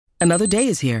Another day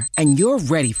is here, and you're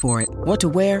ready for it. What to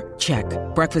wear? Check.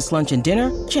 Breakfast, lunch, and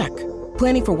dinner? Check.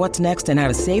 Planning for what's next and how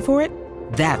to save for it?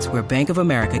 That's where Bank of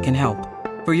America can help.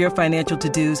 For your financial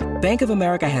to-dos, Bank of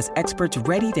America has experts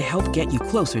ready to help get you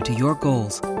closer to your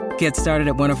goals. Get started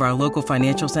at one of our local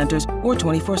financial centers or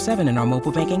 24/7 in our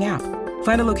mobile banking app.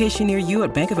 Find a location near you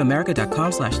at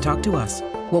bankofamerica.com/talktous.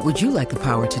 What would you like the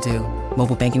power to do?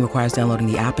 Mobile banking requires downloading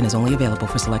the app and is only available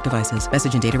for select devices.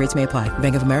 Message and data rates may apply.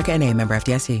 Bank of America N.A., member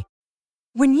FDIC.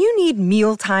 When you need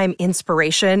mealtime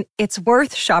inspiration, it's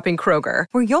worth shopping Kroger,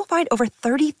 where you'll find over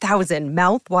 30,000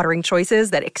 mouth-watering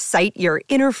choices that excite your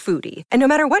inner foodie. And no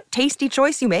matter what tasty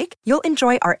choice you make, you'll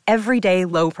enjoy our everyday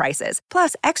low prices,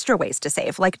 plus extra ways to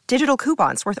save, like digital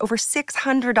coupons worth over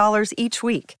 $600 each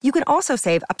week. You can also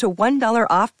save up to $1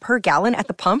 off per gallon at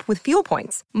the pump with fuel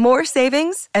points. More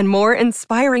savings and more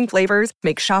inspiring flavors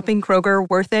make shopping Kroger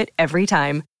worth it every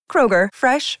time. Kroger,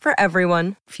 fresh for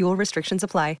everyone. Fuel restrictions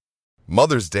apply.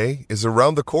 Mother's Day is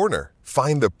around the corner.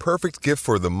 Find the perfect gift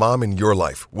for the mom in your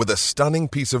life with a stunning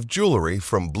piece of jewelry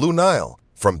from Blue Nile.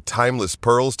 From timeless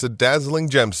pearls to dazzling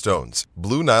gemstones,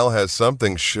 Blue Nile has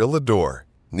something she'll adore.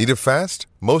 Need it fast?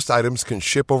 Most items can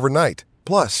ship overnight.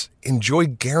 Plus, enjoy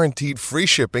guaranteed free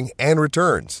shipping and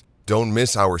returns. Don't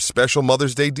miss our special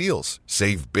Mother's Day deals.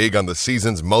 Save big on the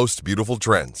season's most beautiful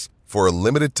trends. For a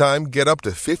limited time, get up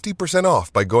to 50%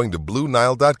 off by going to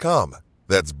BlueNile.com.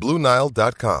 That's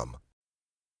BlueNile.com.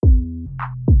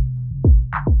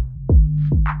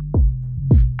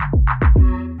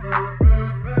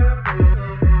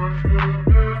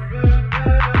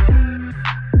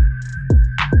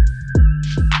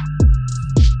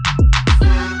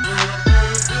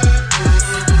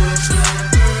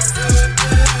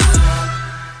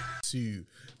 To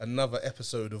another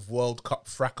episode of World Cup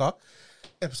Fracas.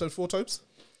 Episode 4, Tobes?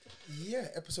 Yeah,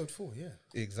 episode 4, yeah.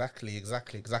 Exactly.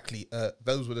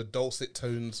 Those were the dulcet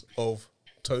tones of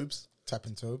Tobes.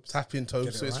 Tapping Tobes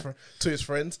To his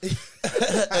friends.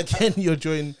 Again, you're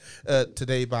joined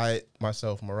today by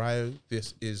myself, Mariah.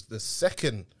 This is the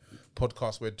second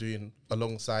podcast we're doing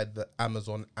alongside the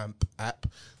Amazon AMP app.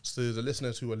 So the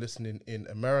listeners who are listening in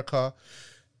America,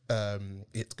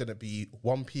 it's going to be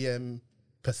 1 p.m.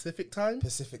 Pacific time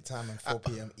and 4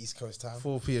 p.m. East Coast time.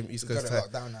 4 p.m. East Coast time.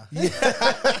 Got it locked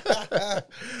down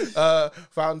now.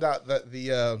 Found out that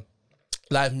the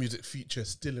live music feature is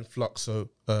still in flux, so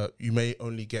you may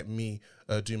only get me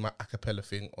doing my a cappella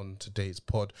thing on today's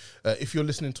pod. If you're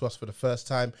listening to us for the first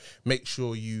time, make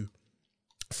sure you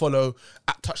follow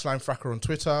at Touchline Fracas on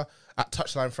Twitter, at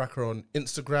Touchline Fracas on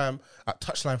Instagram, at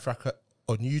Touchline Fracas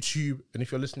on YouTube, and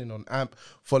if you're listening on AMP,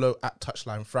 follow at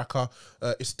Touchline Fracas.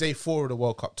 It's day 4 of the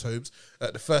World Cup, Tobes.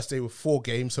 The first day with 4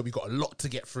 games, so we got a lot to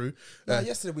get through.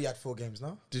 Yesterday we had 4 games,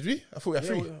 no? Did we? I thought we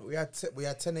had 3. We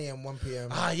had 10 a.m., 1 p.m.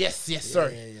 Yes,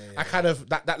 sorry. Yeah. I kind of,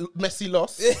 that messy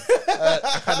loss,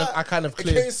 I kind of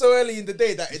cleared. It came so early in the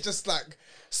day that it just like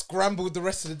scrambled the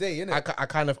rest of the day, innit? I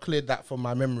kind of cleared that from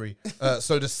my memory.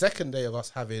 So the second day of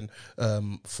us having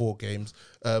 4 games,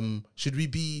 should we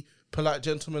be polite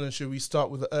gentlemen, and should we start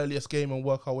with the earliest game and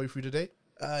work our way through the day?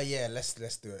 Yeah, let's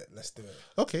do it.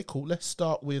 Okay, cool. Let's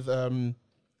start with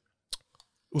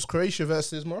it was Croatia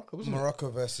versus Morocco, wasn't it? Morocco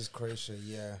versus Croatia,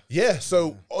 yeah. Yeah,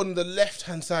 so on the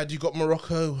left-hand side, you got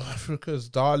Morocco, Africa's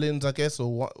darlings, I guess,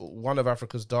 or one of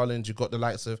Africa's darlings. You got the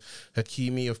likes of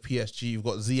Hakimi of PSG. You've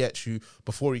got Ziyech, who,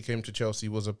 before he came to Chelsea,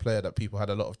 was a player that people had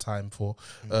a lot of time for.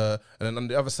 And then on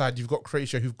the other side, you've got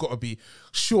Croatia, who've got to be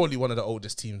surely one of the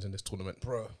oldest teams in this tournament.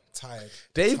 Bro, tired.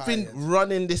 They've been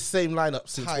running this same lineup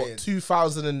since,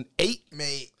 2008?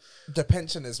 Mate, the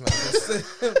pensioners, man.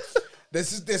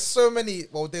 There's so many.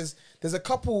 Well, there's a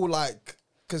couple, like,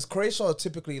 because Croatia are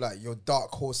typically like your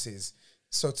dark horses,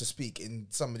 so to speak, in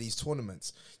some of these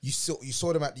tournaments. You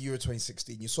saw them at the Euro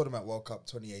 2016. You saw them at World Cup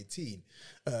 2018.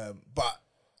 But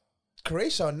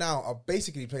Croatia now are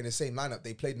basically playing the same lineup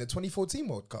they played in the 2014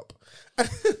 World Cup.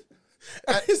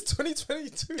 And it's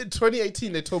 2022. In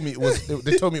 2018, they told me it was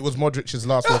Modric's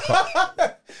last World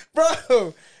Cup.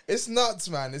 Bro, it's nuts,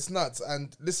 man. It's nuts.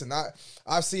 And listen,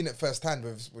 I've seen it firsthand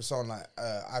with someone like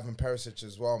Ivan Perisic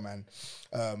as well, man.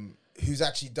 Who's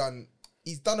actually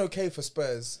he's done okay for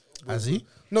Spurs. Has he?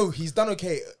 No, he's done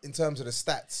okay in terms of the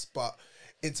stats, but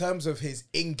in terms of his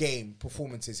in-game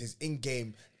performances, his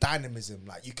in-game dynamism,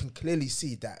 like, you can clearly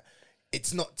see that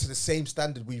it's not to the same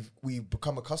standard we've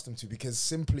become accustomed to, because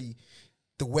simply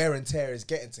the wear and tear is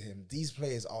getting to him. These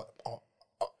players are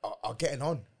getting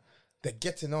on. They're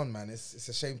getting on, man. It's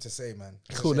a shame to say, man.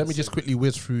 Cool. Let me just quickly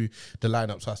whiz through the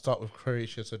lineup. So I start with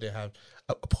Croatia. So they have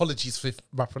apologies if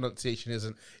my pronunciation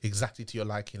isn't exactly to your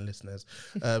liking, listeners.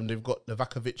 They've got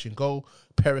Novakovic in goal,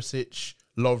 Perisic,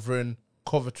 Lovren,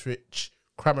 Kovacic,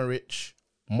 Kramaric,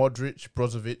 Modric,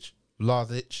 Brozovic,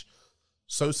 Vlasic,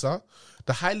 Sosa,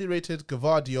 the highly rated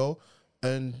Gvardiol,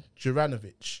 and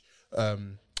Juranovic.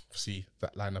 See,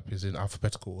 that lineup is in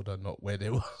alphabetical order, not where they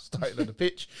were starting on the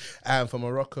pitch. And for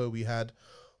Morocco, we had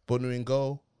Bonu in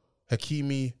goal,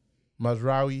 Hakimi,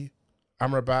 Mazraoui,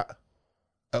 Amrabat,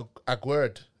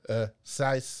 Aguerd,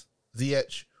 Saiss,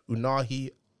 Ziyech,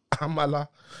 Unahi, Amala,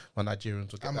 my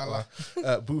Nigerians will get Amala.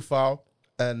 that one, Boufal,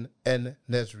 and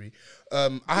Nesri.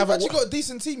 I've actually got a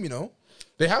decent team, you know.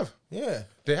 They have. Yeah.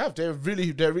 They have. They're a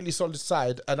really solid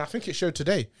side, and I think it showed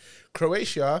today.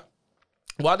 Croatia,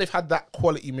 while they've had that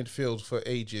quality midfield for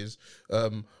ages,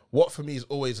 what for me is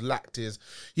always lacked is,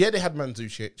 they had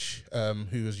Mandzukic,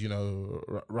 who was,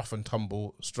 rough and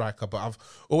tumble striker, but I've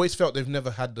always felt they've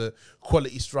never had the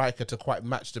quality striker to quite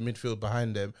match the midfield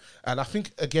behind them. And I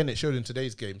think, again, it showed in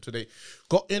today's game. So they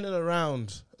got in and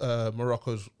around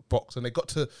Morocco's box, and they got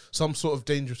to some sort of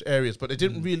dangerous areas, but they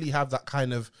didn't really have that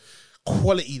kind of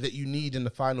quality that you need in the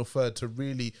final third to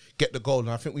really get the goal. And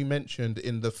I think we mentioned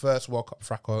in the first World Cup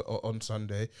fracas on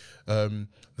Sunday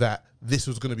that this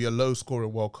was going to be a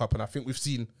low-scoring World Cup, and I think we've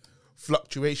seen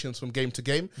fluctuations from game to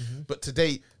game. But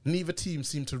today, neither team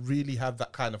seemed to really have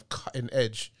that kind of cutting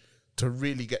edge to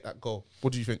really get that goal.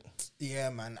 What do you think? Yeah,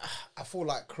 man. I feel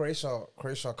like Croatia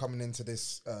coming into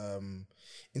this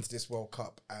World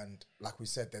Cup, and like we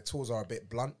said, their tools are a bit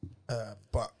blunt.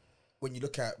 But when you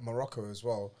look at Morocco as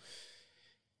well,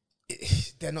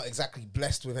 they're not exactly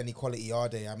blessed with any quality, are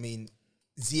they? I mean,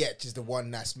 Ziyech is the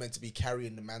one that's meant to be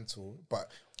carrying the mantle,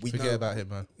 but we Forget about him,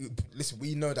 man. Listen,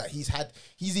 we know that he's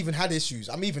even had issues.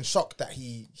 I'm even shocked that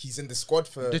he's in the squad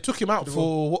for. They took him out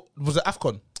for what was it,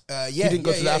 AFCON? He didn't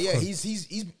go to the AFCON.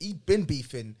 AFCON. He's been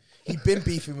beefing. He's been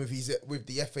beefing with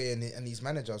the FA and his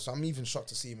manager. So I'm even shocked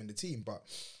to see him in the team. But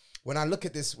when I look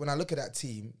at that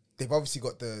team, they've obviously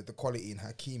got the quality in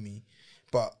Hakimi.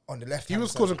 But on the left, he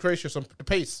was causing Croatia some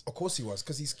pace. Of course he was,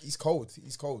 because he's cold.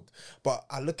 He's cold. But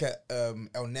I look at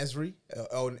El Nesri,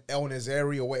 El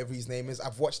Nezeri, or whatever his name is.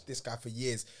 I've watched this guy for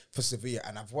years for Sevilla,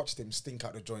 and I've watched him stink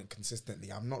out the joint consistently.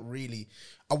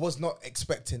 I was not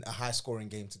expecting a high scoring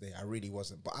game today. I really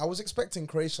wasn't. But I was expecting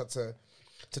Croatia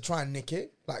to try and nick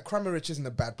it. Like, Kramaric isn't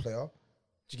a bad player.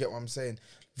 Do you get what I'm saying?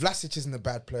 Vlasic isn't a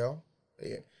bad player.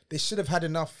 Yeah. They should have had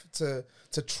enough to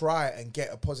try and get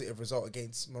a positive result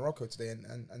against Morocco today,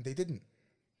 and they didn't.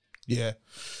 Yeah.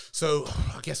 So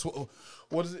I guess what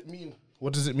does it mean?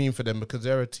 What does it mean for them? Because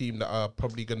they're a team that are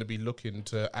probably going to be looking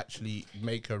to actually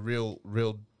make a real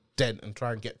dent and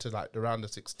try and get to like the round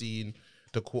of 16,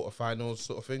 the quarterfinals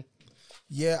sort of thing.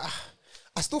 Yeah,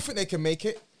 I still think they can make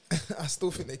it.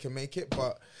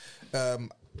 But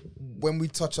when we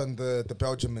touch on the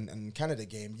Belgium and Canada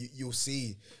game, you'll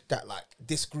see that like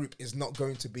this group is not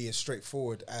going to be as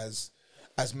straightforward as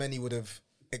many would have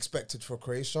expected for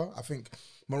Croatia. I think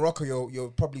Morocco, you're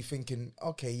probably thinking,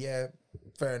 okay, yeah,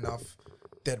 fair enough,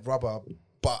 dead rubber,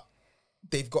 but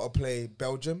they've got to play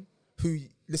Belgium, who,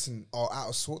 listen, are out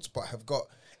of sorts, but have got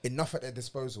enough at their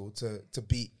disposal to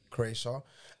beat Croatia.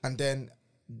 And then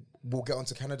we'll get on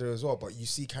to Canada as well, but you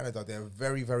see Canada, they're a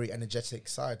very, very energetic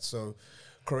side. So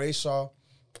Croatia,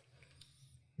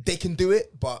 they can do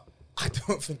it, but I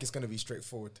don't think it's going to be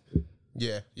straightforward.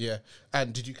 Yeah.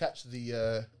 And did you catch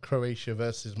the Croatia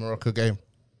versus Morocco game?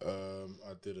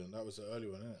 I didn't. That was an early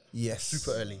one, isn't it? Yes.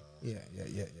 Super early. Yeah.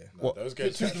 No, those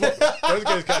games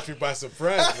catch me by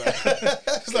surprise.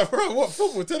 It's like, bro, what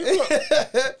football? 10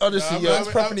 o'clock. Honestly, Man's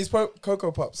prepping his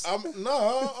Cocoa Pops.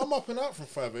 I'm up and out from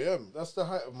 5 a.m. That's the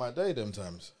height of my day them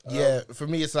times. Yeah, for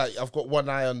me, it's like I've got one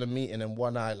eye on the meeting and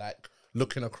one eye like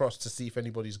looking across to see if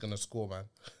anybody's going to score, man.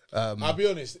 I'll be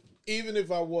honest, even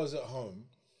if I was at home,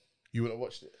 you would have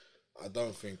watched it. I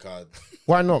don't think I'd.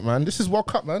 Why not, man? This is World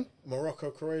Cup, man. Morocco,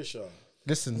 Croatia.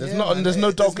 Listen, there's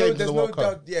no dog games in the World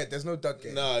Cup. There's no dog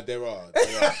game. Nah, there are. Do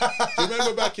you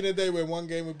remember back in the day when one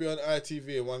game would be on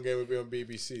ITV and one game would be on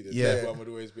BBC? The third one would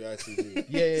always be ITV.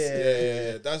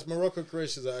 Yeah. That's Morocco,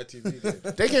 Croatia's ITV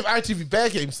game. They gave ITV bare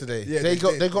games today. Yeah, they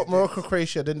got Morocco,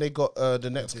 Croatia, then they got the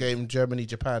next game, Germany,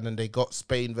 Japan, and they got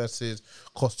Spain versus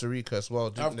Rica as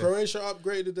well. Have Croatia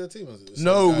upgraded their team?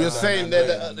 No, we're saying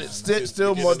they're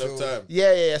still Modric.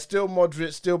 Yeah, still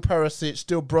Modric, still Perisic,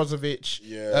 still Brozovic.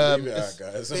 Yeah, leave it out,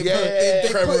 guys.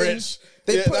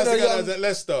 They put in That's a the guy young. that's at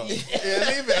Leicester. Yeah,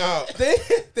 leave it out.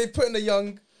 They put in a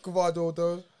young Gvardiol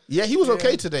though. Yeah, he was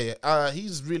okay today.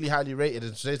 He's really highly rated,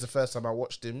 and today's the first time I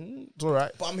watched him. It's all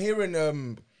right. But I'm hearing a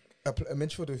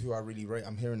midfielder who I really rate.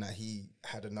 I'm hearing that he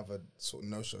had another sort of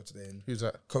no-show today. Who's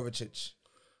that? Kovacic.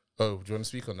 Oh, do you want to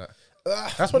speak on that?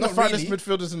 That's one of the not finest really.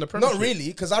 midfielders in the Premier Not League. really,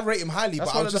 because I rate him highly.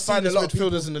 That's but I one was of the just seeing a finest lot of people.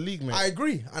 midfielders in the league, mate. I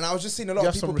agree, and I was just seeing a lot You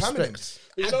of have people some pamming him.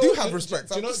 respect. You I know- do have respect.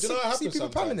 Do you know what I see happens people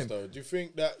pamming sometimes him. though? Do you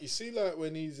think that you see like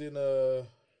when he's in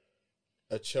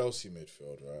a Chelsea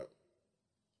midfield, right?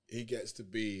 He gets to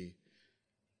be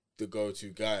the go-to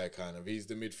guy, kind of. He's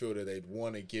the midfielder they'd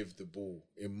want to give the ball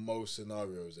in most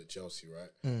scenarios at Chelsea,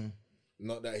 right?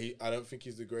 Not that I don't think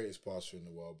he's the greatest passer in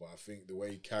the world, but I think the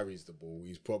way he carries the ball,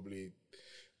 he's probably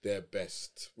their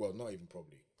best. Well, not even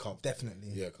probably, comfortably. Definitely.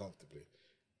 Yeah, comfortably.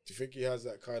 Do you think he has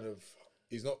that kind of?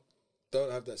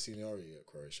 Don't have that seniority at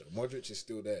Croatia. Modric is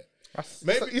still there.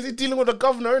 Maybe is he dealing with a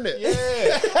governor, innit?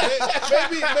 Yeah,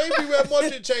 maybe where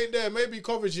Modric ain't there, maybe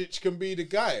Kovacic can be the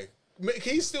guy.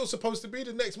 He's still supposed to be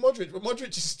the next Modric, but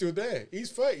Modric is still there.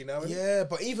 He's 30 now. Isn't Yeah,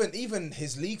 but even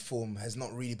his league form has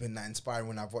not really been that inspiring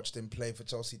when I've watched him play for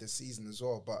Chelsea this season as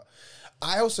well. But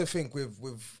I also think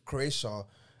with Croatia,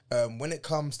 when it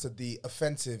comes to the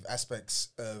offensive aspects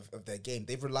of their game,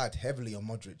 they've relied heavily on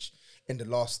Modric in the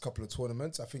last couple of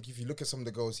tournaments. I think if you look at some of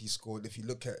the goals he scored, if you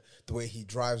look at the way he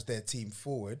drives their team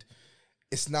forward,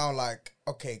 it's now like,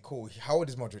 okay, cool. How old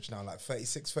is Modric now? Like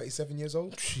 36, 37 years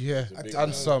old? Yeah,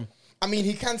 and some. I mean,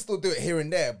 he can still do it here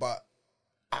and there, but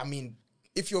I mean,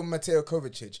 if you're Mateo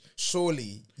Kovacic,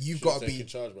 surely you've got to be,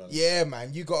 charge, man. yeah,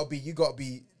 man, you got to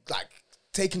be like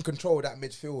taking control of that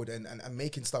midfield and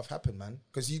making stuff happen, man.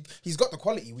 Because he's got the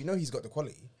quality. We know he's got the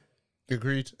quality.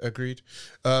 Agreed.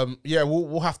 Yeah,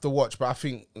 we'll have to watch, but I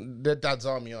think they're Dad's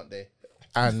army, aren't they?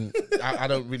 And I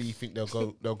don't really think they'll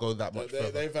go that much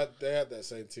further. They had that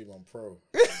same team on Pro.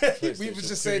 We were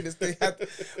just saying this. They had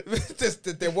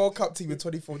their World Cup team in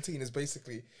 2014 is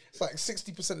basically it's like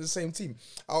 60% of the same team.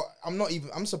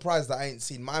 I'm surprised that I ain't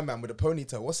seen my man with a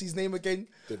ponytail. What's his name again?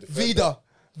 Vida.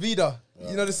 You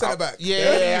know the centre back.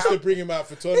 They used to bring him out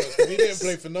for tournaments because he didn't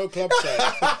play for no club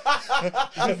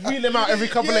side. Wheel him out every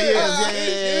couple of years.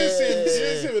 You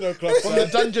see him in no club From the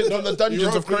dungeons of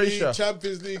Europa Croatia. League,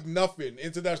 Champions League, nothing.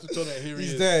 International tournament, here he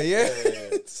He's is. there, yeah.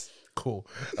 Cool.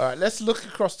 All right, let's look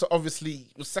across to obviously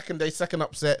the second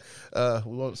upset.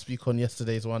 We won't speak on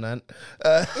yesterday's one, Ant.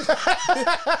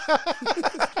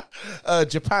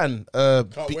 Japan.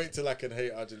 Can't wait till I can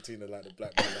hate Argentina like the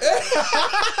black man.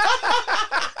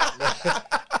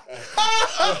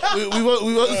 we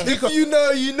won't speak on. You know.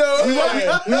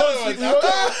 I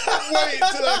can't wait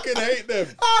till I can hate them.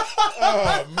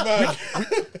 Oh man.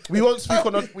 We won't speak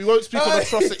on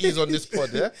atrocities on this pod,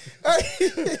 yeah?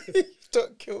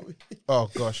 Don't kill me.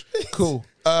 Oh gosh. Cool.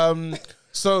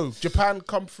 So Japan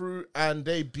come through and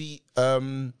they beat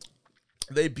Germany.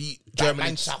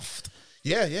 Mannschaft.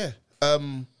 Yeah.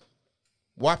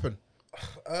 What happened?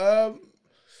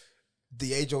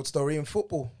 The age-old story in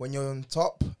football. When you're on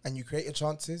top and you create your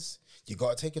chances, you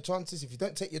got to take your chances. If you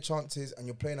don't take your chances and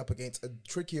you're playing up against a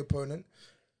tricky opponent,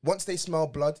 once they smell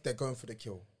blood, they're going for the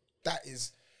kill. That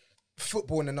is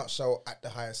football in a nutshell at the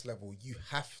highest level. You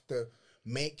have to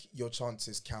make your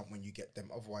chances count when you get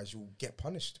them. Otherwise, you'll get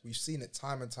punished. We've seen it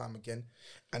time and time again.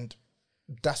 And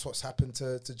that's what's happened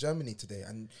to Germany today.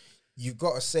 And you've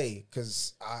got to say,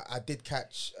 because I did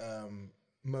catch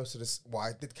most of this. Well,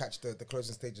 I did catch the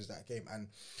closing stages of that game, and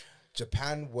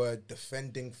Japan were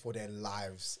defending for their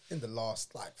lives in the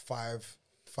last like five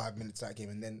minutes of that game,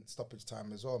 and then stoppage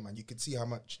time as well. Man, you could see how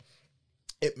much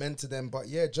it meant to them. But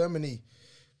yeah, Germany,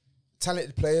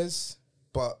 talented players,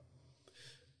 but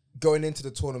going into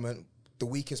the tournament, the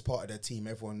weakest part of their team,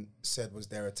 everyone said, was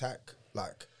their attack.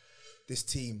 Like, this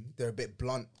team, they're a bit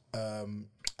blunt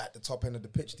at the top end of the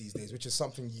pitch these days, which is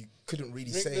something you couldn't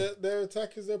really say. Their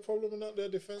attack is their problem and not their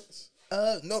defence?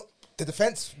 No, the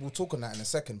defence, we'll talk on that in a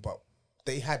second, but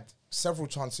they had several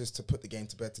chances to put the game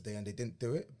to bed today and they didn't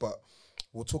do it, but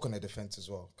we'll talk on their defence as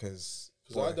well, because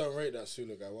I don't rate that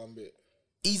Sula guy one bit.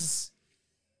 He's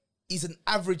an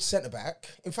average centre-back.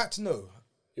 In fact, no.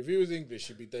 If he was English,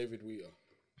 he'd be David Wheater.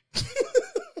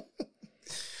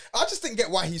 I just didn't get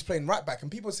why he's playing right back.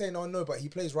 And people are saying, oh no, but he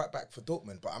plays right back for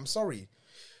Dortmund. But I'm sorry.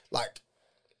 Like,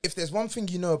 if there's one thing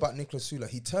you know about Niklas Sula,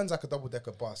 he turns like a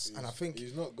double-decker bus. And I think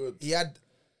he's not good. He had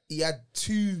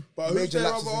two but major who's their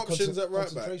lapses other in options at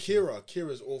right back? concentration.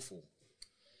 Kira's awful.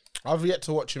 I've yet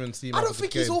to watch him and see him. I don't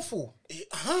think he's awful.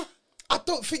 Huh? I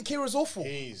don't think Kira's awful.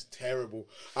 He's terrible.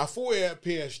 I thought it at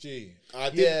PSG.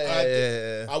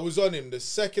 I was on him. The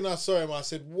second I saw him, I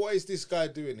said, what is this guy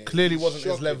doing here? Clearly He's wasn't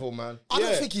his shocking. level, man. I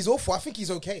don't think he's awful. I think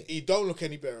he's okay. He don't look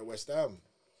any better at West Ham.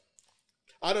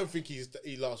 I don't think he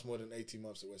lasts more than 18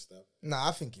 months at West Ham. Nah,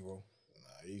 I think he will.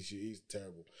 Nah, he's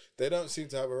terrible. They don't seem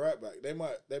to have a right back. They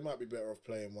might be better off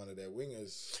playing one of their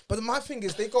wingers. But my thing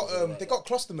is, they got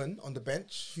Klosterman on the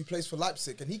bench, who plays for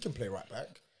Leipzig, and he can play right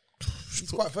back.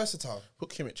 He's quite versatile. Put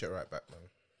Kimmich at right back, man.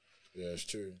 Yeah, it's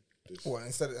true. What,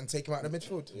 instead and take him out of the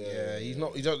midfield? Yeah, he's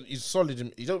not. He's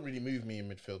solid. He don't really move me in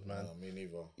midfield, man. No, me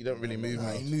neither. You don't really move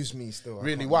Nah, he me. moves me still.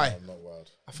 Really? Why? I'm not wild.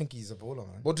 I think he's a baller,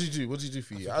 man. What did he do? What did he do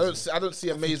for you? I don't see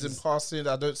amazing passing.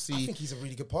 I don't I see. think he's a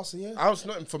really good passer, yeah. I was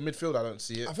not for midfield. I don't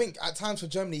see it. I think at times for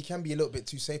Germany he can be a little bit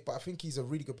too safe, but I think he's a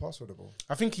really good passer with the ball.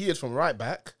 I think he is from right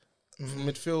back. From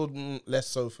midfield, less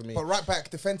so for me. But right back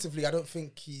defensively, I don't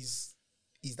think he's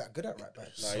that good at right back.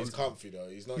 Nah, he's comfy though.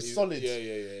 He's not. He's solid.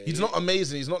 Yeah. He's not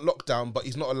amazing. He's not locked down, but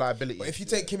he's not a liability. But if you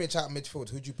take Kimmich out of midfield,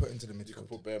 who'd you put into the You can midfield?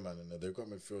 put Bearman in there. They've got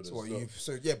midfielders. So, what,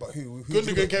 Look. but who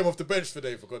Gundogan came off the bench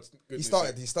today for God's goodness. He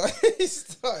started. He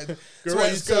started.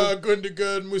 Goretzka,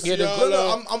 Gundogan, Musiala.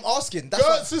 No, I'm asking. That's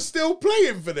what Gertz is still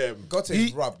playing for them. got to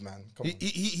He- rubbed, man. Come on.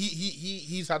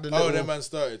 He's had a Oh, little. that man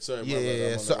started. Sorry, Yeah, my bad, I'm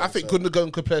yeah. on So the I wrong think side.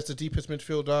 Gundogan could play as the deepest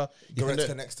midfielder.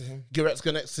 Goretzka next to him.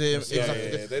 Goretzka next to him. Yeah,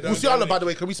 Exactly. yeah, they don't- Musiala, by the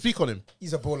way, can we speak on him?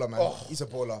 He's a baller, man. Oh. He's a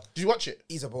baller. Did you watch it?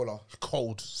 He's a baller.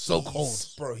 Cold, so cold,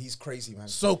 Bro, he's crazy, man.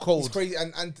 so cold. He's crazy.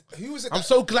 And who was it? I'm that-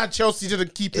 so glad Chelsea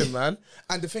didn't keep him, man.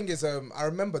 And the thing is, I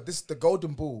remember the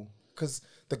Golden Ball, because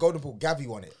the Golden Ball, Gavi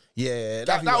won it. Yeah, Gavi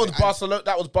that won was it, and- Barcelona.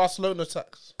 That was Barcelona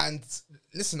tax. And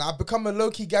listen, I've become a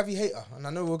low-key Gavi hater, and I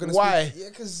know we're gonna. Why? Speak, yeah,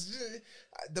 because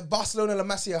the Barcelona La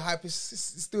Masia hype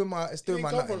is doing my He didn't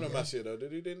come nutting, from the yeah. Masia though,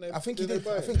 did he? Didn't they? I think he didn't did. they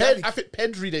buy I him? think I think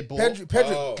Pedri they bought.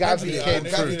 Pedri, Oh, Gavi Gavi, came Gavi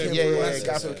through. came Yeah, through, yeah, right,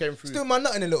 Gavi so- came through. It's doing my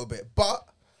nutting a little bit, but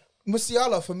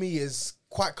Musiala for me is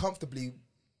quite comfortably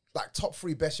like top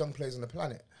 3 best young players on the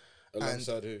planet,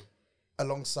 Alongside who?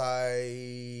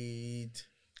 alongside.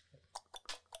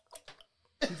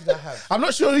 Who did I have? I'm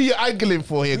not sure who you're angling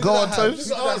for here. Go did I on, have? Toast. Who Just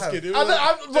did I asking.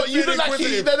 have? But you look like he.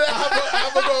 I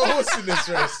haven't got a horse in this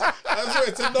race. That's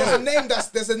what to There's a know. name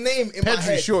there's a name in my Pedri,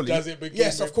 head. surely. Does it begin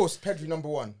Yes, with of course. Pedri number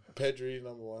 1. Pedri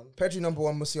number 1? Pedri number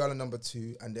 1, Musiala number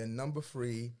 2, and then number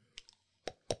 3.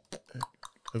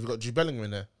 Have you got Jude Bellingham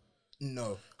in there?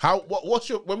 No, What's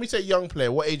your when we say young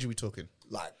player? What age are we talking?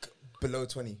 like below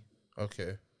 20.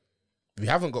 Okay, we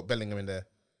haven't got Bellingham in there.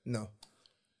 No,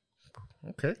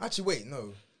 Okay, actually, wait,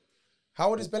 no. How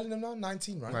old is Bellingham now?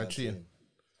 19, right? 19.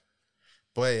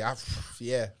 Boy,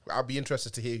 I'll be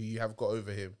interested to hear who you have got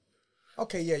over him.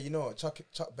 Okay, yeah, you know what? Chuck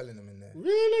Bellingham in there.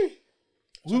 Really?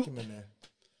 Chuck him in there.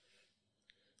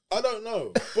 I don't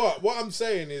know. But what I'm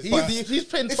saying is, He's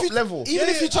playing if top you- level. even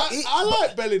if you chuck- I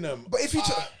like Bellingham. But if you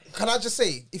can I just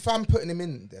say, if I'm putting him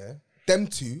in there, them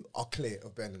two are clear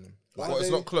of Bellingham. What, it's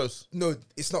not close. No,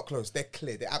 it's not close. They're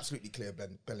clear. They're absolutely clear of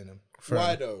Bellingham.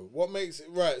 Why though? What makes it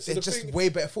right? So They're the just thing, way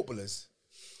better footballers.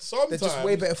 sometimes they're just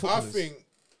way better I footballers. think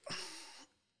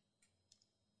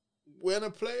when a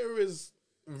player is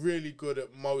really good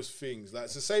at most things, like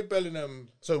so say Bellingham,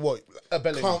 So what?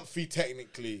 Bellingham. comfy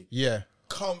technically, Yeah.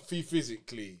 comfy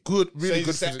physically, Good, really say good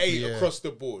it's an physically, 8 yeah. across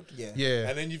the board. Yeah. Yeah.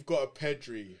 And then you've got a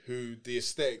Pedri who the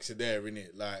aesthetics are there in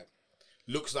it, like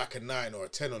looks like a 9 or a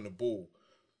 10 on the ball,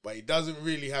 but he doesn't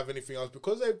really have anything else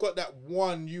because they've got that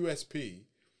one USP.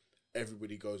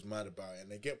 Everybody goes mad about it, and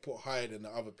they get put higher than the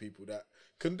other people that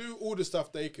can do all the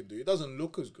stuff they can do. It doesn't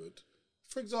look as good.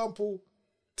 For example,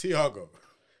 Thiago.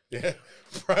 Yeah,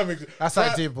 That's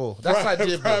ideal. That's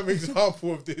ideal. Prime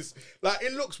example of this. Like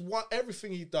it looks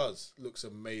everything he does looks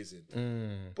amazing,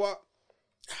 but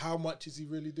how much is he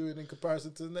really doing in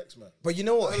comparison to the next man? But you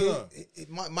know what? I don't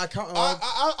know. My counter.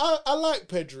 I like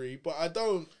Pedri, but I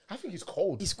don't. I think he's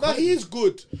cold. No, he is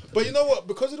good, but you know what?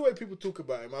 Because of the way people talk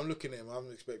about him, I'm looking at him. I'm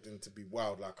expecting him to be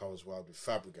wild, like I was wild with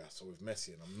Fabregas or with Messi,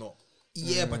 and I'm not.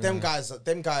 Yeah, but them guys,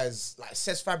 like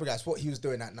Cesc Fabregas, what he was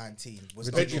doing at 19 was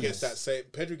Pedri gets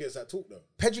that talk though.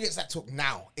 Pedri gets that talk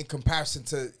now in comparison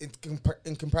to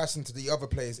in comparison to the other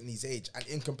players in his age and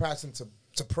in comparison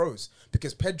to pros,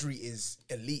 because Pedri is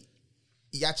elite.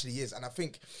 He actually is, and I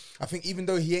think even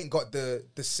though he ain't got the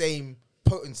same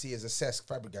potency as a Cesc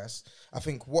Fabregas, I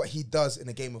think what he does in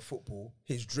a game of football,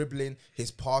 his dribbling, his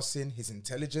passing, his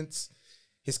intelligence,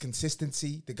 his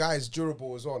consistency, the guy is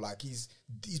durable as well. Like he's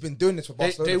been doing this for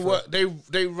Barcelona.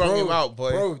 They run him out,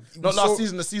 boy. Bro, Not last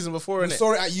season, the season before, We innit?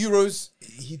 saw it at Euros.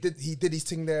 He did his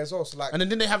thing there as well. So like, And then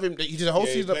didn't they have him? He did a whole Yeah,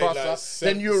 he season at played Barca, like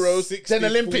then Euros, 60 then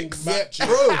Olympics. full matches.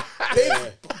 bro,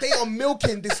 they are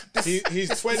milking this.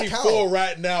 He's 24 cow.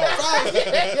 right now.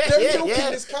 They're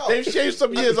milking this cow. They've shaved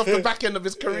some years off the back end of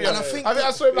his career. And I think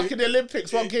I saw him back in the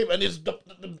Olympics one game, and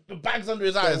the bags under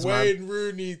his eyes, man. Wayne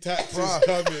Rooney tax is Bruh.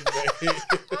 coming,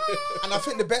 mate. And I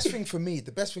think the best thing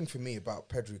for me about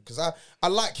Pedri, because I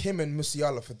like him and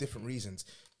Musiala for different reasons.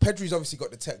 Pedri's obviously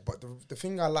got the tech, but the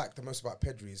thing I like the most about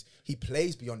Pedri is he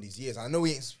plays beyond his years. I know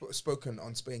he ain't spoken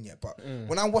on Spain yet, but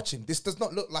when I watch him, this does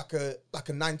not look like a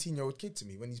 19-year-old kid to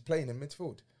me when he's playing in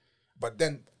midfield. But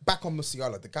then back on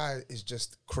Musiala, the guy is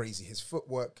just crazy. His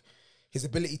footwork, his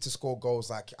ability to score goals.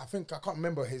 Like I can't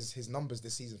remember his numbers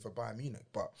this season for Bayern Munich,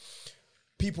 but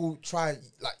people try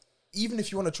like even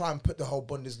if you want to try and put the whole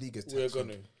Bundesliga. We're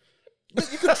gonna.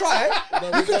 You can try.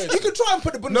 You can try and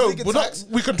put the Bundesliga tax.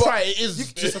 We can try. It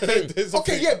is just a thing.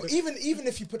 Okay, yeah, but even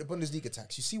if you put the Bundesliga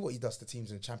tax, you see what he does to teams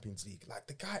in the Champions League. Like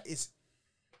the guy is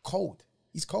cold.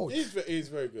 He's cold. He's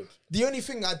very good. The only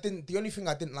thing I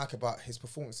didn't like about his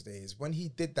performance today is when he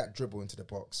did that dribble into the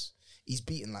box. He's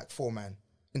beaten like 4 man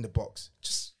in the box.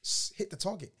 Just hit the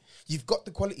target. You've got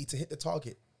the quality to hit the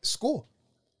target. Score.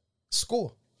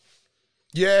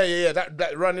 Yeah.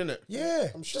 That run in it. Yeah,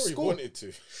 I'm sure just he score. wanted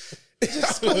to.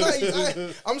 Just score.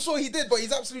 I'm sure he did, but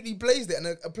he's absolutely blazed it.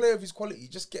 And a player of his quality,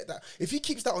 just get that. If he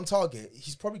keeps that on target,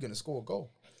 he's probably going to score a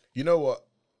goal. You know what?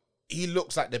 He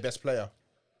looks like their best player.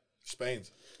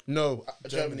 Spain's. No,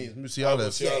 Germany's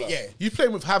Musiala. Yeah. You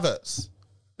playing with Havertz.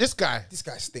 This guy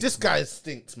stinks. This guy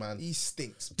stinks, man. He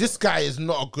stinks. This guy is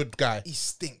not a good guy. He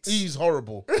stinks. He's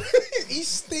horrible. He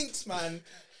stinks, man.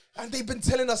 And they've been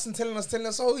telling us,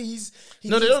 oh, he's...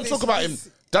 No, they don't talk about him.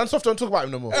 Dansoff don't talk about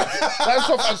him no more.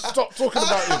 Dansoff has stopped talking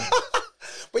about him.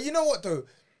 But you know what, though?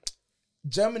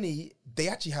 Germany, they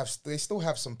still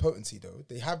have some potency, though.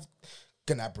 They have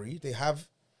Gnabry, they have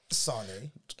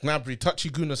Sane. Gnabry, Touchy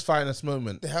Guna's finest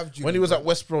moment. They have when he was at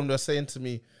West Brom, they were saying to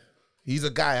me, he's a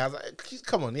guy. I was like,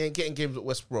 come on, he ain't getting games at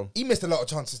West Brom. He missed a lot of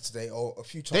chances today, or a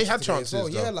few chances. They had today chances, as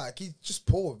well. though. Yeah, like he's just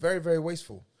poor, very, very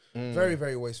wasteful, very,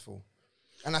 very wasteful.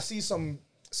 And I see some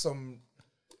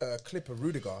clip of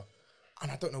Rudiger,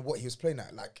 and I don't know what he was playing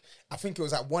at. Like I think it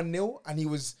was at 1-0, and he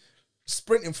was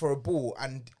sprinting for a ball,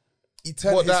 and he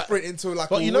turned his sprint into like.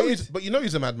 But you know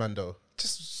he's a madman though.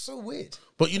 Just so weird.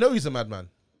 But you know he's a madman.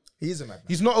 He is a madman.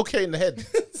 He's not okay in the head.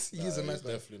 He is a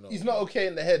madman. Definitely not. He's not okay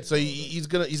in the head, so he's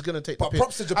gonna take. But the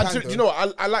props piss. to Japan, And though. you know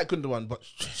what? I like Gundogan, but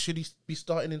should he be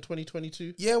starting in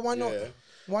 2022? Yeah, why not? Yeah.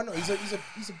 Why not? He's a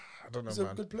I don't know, he's a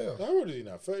man. good player. How old is he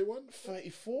now? 31?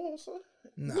 34 or so?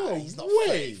 Nah, No he's not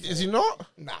way. 34. Is he not?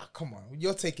 Nah, come on.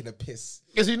 You're taking a piss.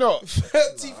 Is he not?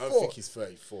 34. I don't think he's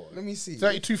 34. Let me see.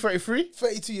 32, 33?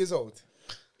 32 years old.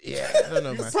 Yeah, I don't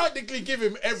know, You man. practically give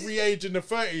him every age in the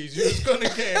 30s. You're just going to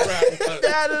get it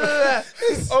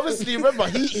right. No. Obviously, remember,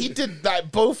 he did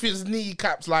like both his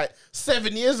kneecaps like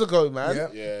 7 years ago, man. Yeah.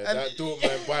 Yeah, And- that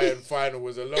Dortmund Bayern final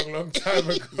was a long, long time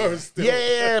ago still.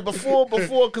 Yeah. Before,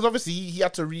 because obviously he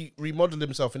had to remodel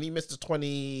himself, and he missed the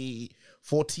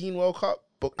 2014 World Cup.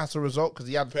 But as a result, because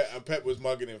he had, Pep was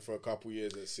mugging him for a couple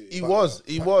years at City. he was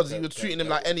treating him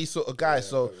like any sort of guy.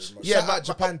 So yeah, Shout out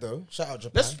Japan, though. Shout out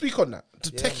Japan. let's speak on that. The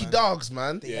techie man. dogs,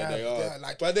 man. Yeah, they Yeah, are.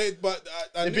 like- but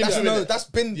I knew That's, that. no, that's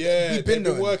been, Yeah, we've been they've been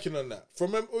knowing. working on that.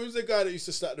 Remember, who's the guy that used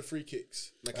to start the free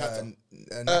kicks? Nakata.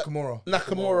 Nakamura.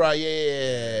 Nakamura,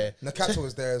 yeah. Nakata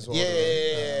was there as well. though.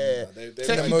 Yeah. They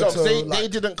Techie Yamamoto, dogs, they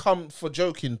like- didn't come for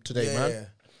joking today, Yeah, man. yeah.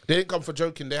 They didn't come for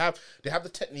joking. They have the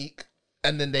technique,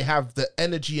 and then they have the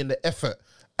energy and the effort.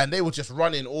 And they were just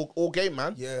running all game,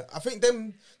 man. Yeah, I think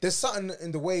there's something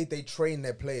in the way they train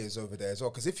their players over there as well.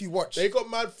 Because if you watch, They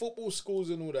got mad football schools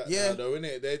and all that Yeah. now, though,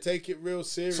 innit? They take it real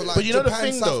serious. so like But you know the Japan,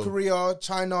 thing, South though? Korea,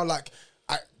 China, like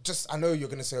I know you're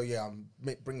gonna say, oh yeah, I'm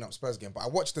bringing up Spurs again, but I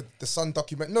watched the Sun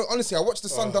documentary. No, honestly, I watched the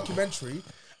Sun documentary,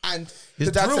 and His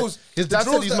the dad drills. said the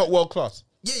drills he's that- not world class.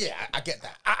 Yeah, I get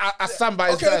that. I stand by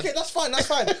his Okay, dad. okay, that's fine.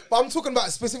 But I'm talking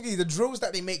about specifically the drills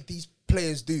that they make these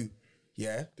players do.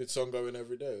 Yeah. Did Son go in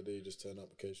every day, or did he just turn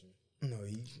up occasionally? No,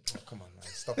 come on, man,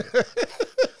 stop it.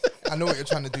 I know what you're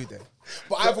trying to do there,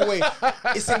 but either way,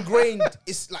 it's ingrained.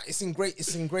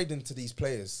 It's ingrained into these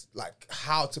players, like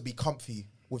how to be comfy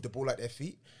with the ball at their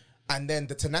feet, and then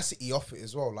the tenacity of it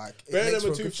as well. Like it Better makes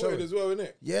than for a a good two-footed show. as well,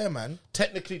 innit? Yeah, man.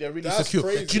 Technically, they're really That's secure.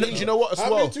 crazy. Do you know what as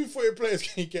How well? many two-footed players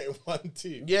can you get in one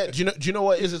team? Yeah, do you know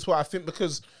what it is as well? I think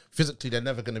because physically they're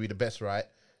never going to be the best, right?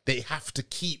 They have to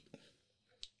keep.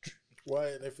 Why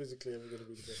ain't they physically ever going to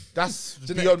be the best? That's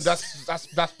Genetics. beyond.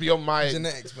 That's beyond my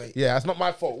Genetics, mate. Yeah, it's not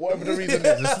my fault. Whatever the reason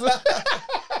is.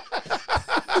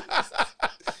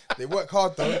 They work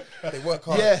hard though. They work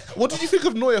hard. Yeah. What did you think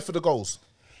of Neuer for the goals?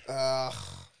 I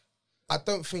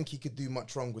don't think he could do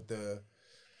much wrong with the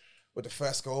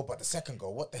first goal, but the second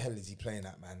goal, what the hell is he playing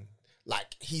at, man?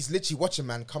 Like he's literally watching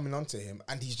man coming onto him,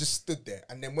 and he's just stood there.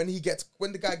 And then when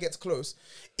the guy gets close,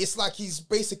 it's like he's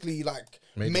basically like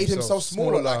made himself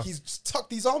smaller. Like he's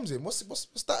tucked his arms in. What's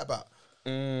that about?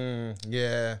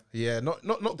 Yeah. Not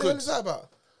What the hell good. is that about?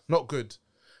 Not good.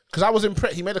 Because I was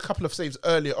impressed. He made a couple of saves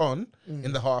earlier on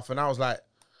in the half, and I was like,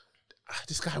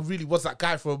 this guy really was that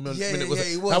guy for a minute. Yeah, was yeah,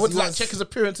 it? he was, I would he like was. check his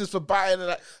appearances for Bayern and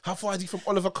like how far is he from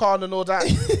Oliver Kahn and all that.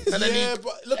 And then Yeah,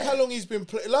 but look how long he's been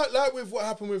playing. Like with what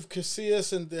happened with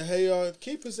Casillas and De Gea,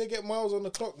 keepers, they get miles on the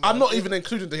clock, man. I'm not even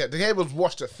including the game was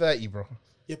washed at 30, bro.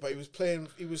 Yeah, but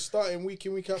he was starting week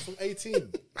in, week out from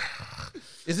 18.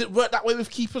 Is it work that way with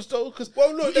keepers though? Because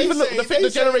Well, look, they even say- the they say-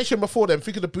 generation before them,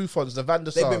 think of the Buffons, the Van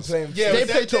der They've been Sars. playing. Yeah, they but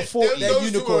played till 40. They're They're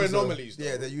unicorns. unicorns, though. Anomalies. Though.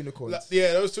 Yeah, they're unicorns.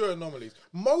 Yeah, those two are anomalies.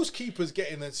 Most keepers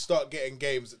start getting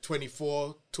games at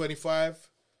 24, 25.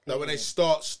 Like when they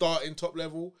start in top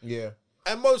level. Yeah.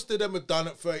 And most of them are done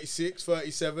at 36,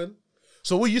 37.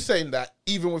 So were you saying that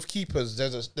even with keepers,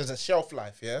 there's a shelf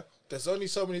life? Yeah. There's only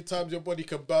so many times your body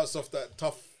can bounce off that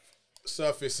tough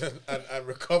surface and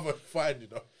recover fine, you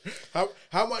know.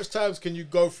 How much times can you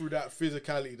go through that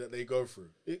physicality that they go through?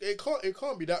 It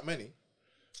can't be that many.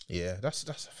 Yeah, that's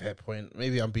a fair point.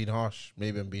 Maybe I'm being harsh. I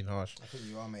think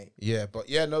you are, mate. Yeah, but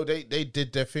yeah, no, they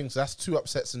did their things. That's 2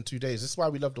 upsets in 2 days. This is why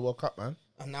we love the World Cup, man.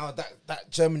 And now that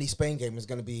Germany-Spain game is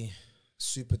going to be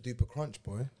super duper crunch,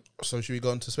 boy. So should we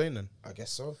go on to Spain then? I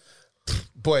guess so.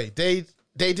 Boy, they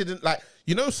didn't like,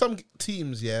 you know, some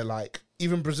teams, yeah, like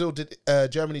even Brazil did,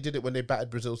 Germany did it when they battered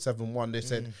Brazil 7-1. They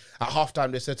said at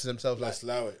halftime, they said to themselves, like,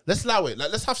 Let's allow it.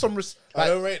 Like, let's have some I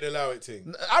don't rate the allow it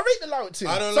thing. I rate the allow it thing.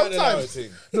 I don't like the allow it Sometimes-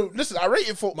 thing. No, listen, I rate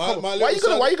it for. My why little you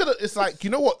gonna? son- Why you gonna? It's like,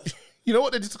 you know what? You know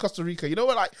what they did to Costa Rica? You know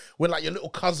what? Like when like your little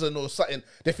cousin or something,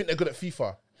 they think they're good at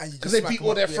FIFA And you because just they beat smack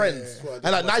all them their up. Yeah, friends, yeah, yeah.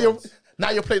 and like now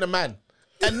you're playing a man.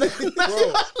 And Bro,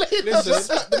 listen,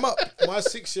 Slap them up. my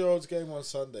 6-year-old's game on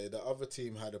Sunday, the other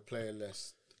team had a player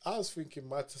less. I was thinking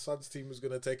my son's team was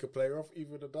going to take a player off,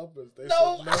 even the numbers. They said,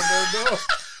 no.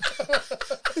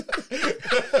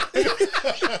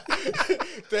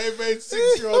 They made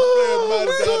 6-year-old player man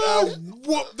down. I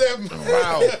whooped them.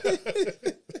 Wow.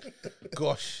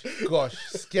 Gosh,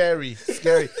 scary.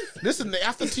 Listen, they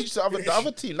have to teach the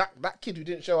other team. That kid who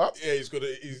didn't show up, Yeah, he's not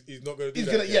going to do he's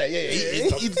that. gonna,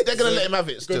 yeah. They're gonna let him have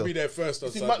it. He's going Still, to be there first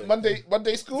on see, Sunday.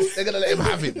 Monday school, they're gonna let him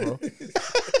have it, bro.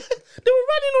 They were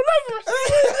running all over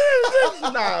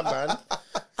us. Nah, man.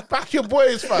 Back your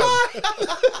boys, fam.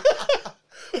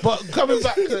 But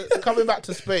coming back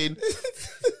to Spain,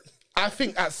 I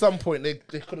think at some point they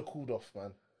could have cooled off,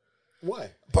 man. Why?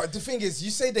 But the thing is, you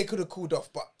say they could have cooled off,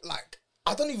 but like,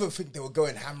 I don't even think they were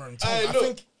going hammer and tongue. Hey, I look,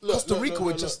 think look, Costa look, Rica look,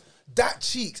 were look. just that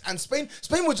cheeks, and Spain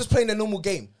were just playing their normal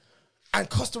game, and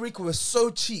Costa Rica was so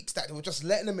cheeks that they were just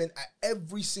letting them in at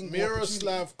every single opportunity.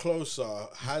 Miroslav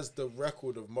Klose has the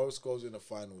record of most goals in the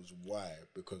finals. Why?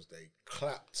 Because they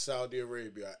clapped Saudi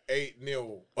Arabia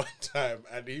 8-0 one time,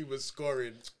 and he was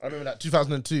scoring I remember that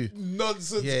 2002.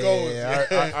 nonsense Yeah, goals. yeah,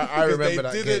 I Because remember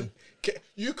that game.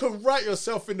 You can write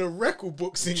yourself in the record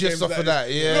books in Just games off like of that,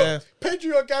 this. yeah. Look,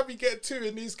 Pedri or Gavi get 2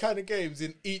 in these kind of games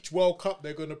in each World Cup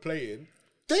they're going to play in.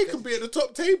 They can be at the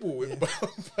top table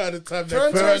by the time they're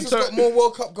Ferran Torres has Torres- got more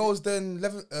World Cup goals than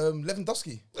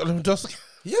Lewandowski.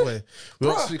 Yeah. Wait, we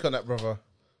won't Bruh. speak on that, brother.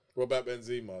 What about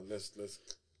Benzema? Let's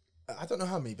I don't know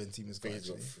how many Benzema's got he's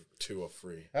got actually. 2 or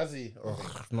 3. Has he? Oh,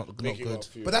 not Think he got good. a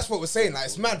few. But that's what we're saying. Like,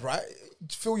 it's mad, right?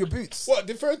 Fill your boots. What,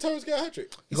 did Ferran Torres get a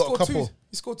hat-trick? He got a scored couple. 2.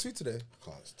 He scored 2 today.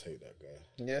 Can't take that guy.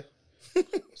 Yeah.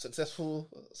 Successful.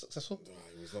 Nah,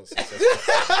 he was not successful.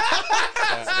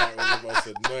 that was the most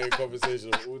annoying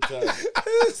conversation of all time.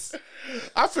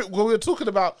 I think when we were talking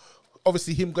about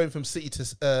obviously him going from City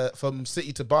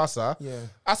to Barca, Yeah.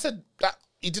 I said that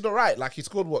he did all right. Like he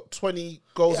scored 20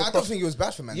 goals. Yeah, I across. don't think he was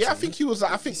bad for Man Yeah, I City. think he was.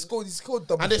 I think, He scored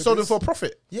double and they sold him figures. for a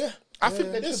profit. Yeah. I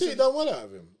think they Yeah, City done well out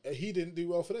of him. He didn't do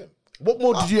well for them. What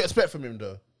more did you expect from him,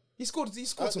 though? He scored some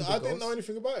I good didn't know goals.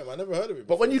 anything about him. I never heard of him.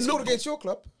 But when before. you He scored look against your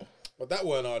club. But that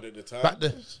weren't hard at the time. back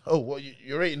then,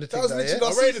 you're rating the thing was now, literally yeah?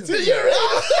 last I rated the season. team. I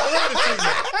rated the team.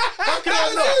 Now. How can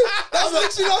I not? That was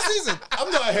literally last season.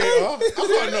 I'm not a hater. I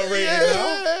can't not rate him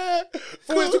now.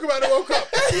 Always talking about the World Cup.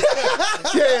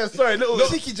 Yeah, sorry, little.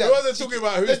 Cheeky We jab. wasn't talking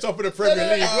about who's top of the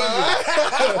Premier League,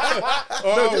 was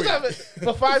No, it? just have it.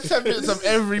 For 5-10 minutes of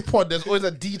every pod, there's always a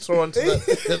detour onto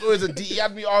the. There's always a. He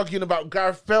had me arguing about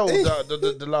Gareth Bale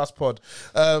the last pod,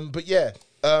 but yeah,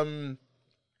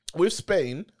 with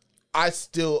Spain, I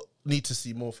still need to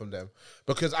see more from them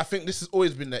because I think this has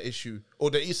always been their issue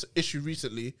or their issue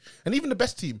recently, and even the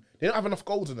best team, they don't have enough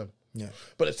goals in them. Yeah.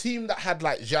 But a team that had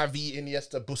like Xavi,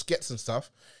 Iniesta, Busquets, and stuff,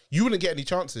 you wouldn't get any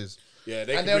chances. Yeah,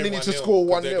 and they only need to score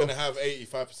 1-0. They're going to have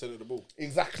 85% of the ball.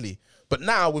 Exactly. But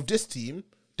now with this team,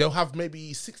 they'll have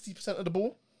maybe 60% of the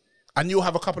ball, and you'll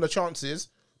have a couple of chances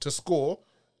to score,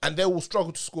 and they will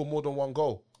struggle to score more than 1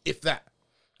 goal, if that.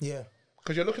 Yeah.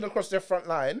 Because you're looking across their front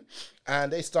line,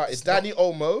 and they started Dani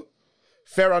Olmo,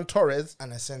 Ferran Torres,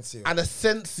 And Asensio. and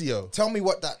Asensio. Tell me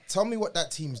what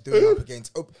that team's doing up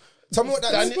against. Tell me what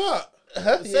that. Dani- But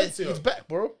Huh? Yeah, Asensio. he's back,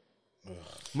 bro.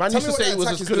 Man Tell used me to what say that he was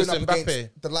attack as is good as doing up Mbappe.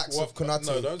 against the likes of Konate.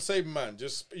 No, don't say man.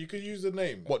 Just you can use the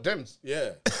name. What, Dems?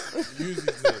 Yeah, use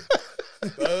his name.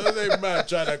 Don't say man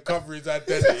trying to cover his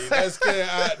identity. Let's get it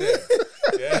out there.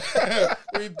 Yeah,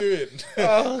 what are you doing?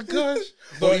 Oh, gosh.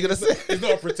 What are you going to say? It's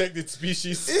not a protected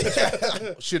species.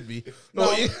 Should be. No.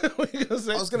 What are you going to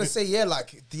say? I was gonna say, yeah,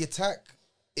 like the attack,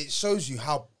 it shows you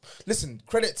how. Listen,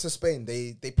 credit to Spain.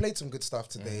 They played some good stuff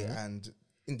today, and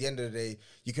in the end of the day,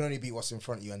 you can only beat what's in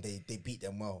front of you, and they beat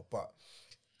them well. But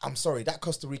I'm sorry, that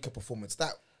Costa Rica performance,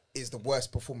 that is the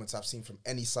worst performance I've seen from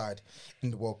any side in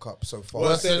the World Cup so far.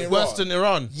 Worse than Worse than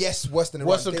Iran. Yes, worse than Iran.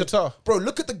 Worse than Qatar. Bro,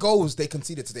 look at the goals they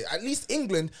conceded today. At least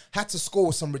England had to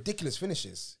score some ridiculous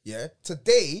finishes. Yeah.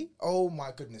 Today, oh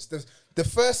my goodness. The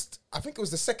first, I think it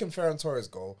was the second Ferran Torres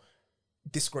goal.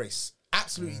 Disgrace.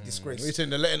 Absolutely disgrace. You're saying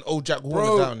they're letting old Jack Warner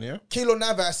Bro, down, yeah? Kilo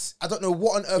Navas, I don't know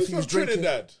what on earth He's he was from drinking.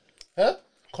 Trinidad. Huh?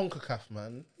 CONCACAF,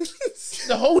 man.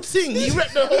 The whole thing. He read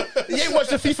the whole... You ain't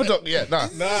watched the FIFA doc yet? Nah.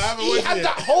 Nah, I haven't He watched had it.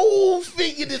 that whole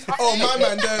thing in his... Oh, my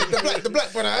man, the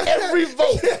black brother. Every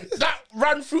vote that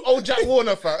ran through old Jack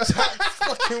Warner, fam.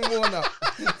 Fucking worn up.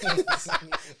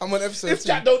 I'm on episode If 2.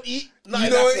 Jack don't eat, You know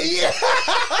what? Yeah.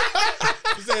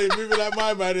 You say he's moving like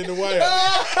my man in the wire.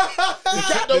 Jack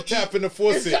The don't eat. tap in the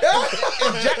faucet.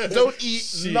 If Jack don't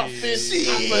eat, nothing happens.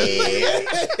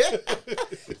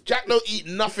 Jack don't eat,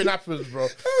 nothing happens, bro.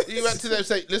 He went to them and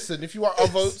say, listen, if you want our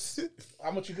votes,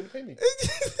 how much you going to pay me?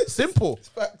 Simple.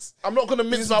 Facts. I'm not going to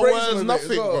mince He's my brazen words, with it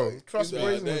nothing, as well. bro. Trust He's me.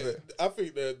 brazen with it. I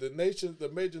think the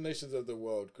major nations of the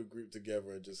world could group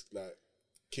together and just like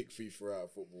kick FIFA out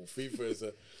of football.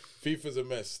 FIFA's a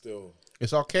mess still.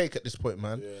 It's archaic at this point,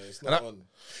 man. Yeah, it's And not I- on.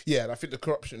 Yeah, and I think the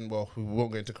corruption, well, we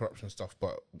won't go into corruption stuff,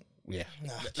 but yeah.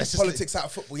 Keep Let's just- politics out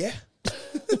of football, yeah?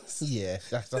 Yeah,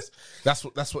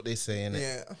 that's what they say, innit?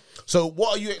 Yeah. So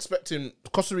what are you expecting,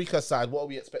 Costa Rica side, what are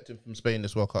we expecting from Spain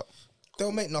this World Cup?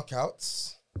 They'll make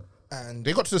knockouts. And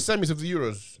They got to the semis of the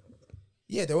Euros.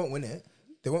 yeah, they won't win it.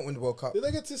 They won't win the World Cup. Did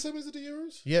they get to the semis of the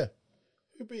Euros? Yeah.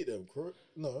 Who beat them?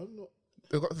 No, not.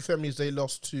 They got to the semis, they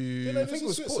lost Did to... they think lose it to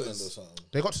was Switzerland quarters. or something?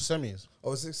 They got to semis.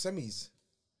 Or was it semis?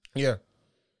 Yeah.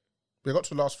 They got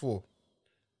to the last four.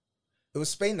 It was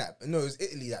Spain that... No, it was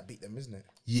Italy that beat them, isn't it?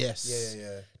 Yes.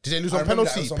 Yeah. Did they lose I on remember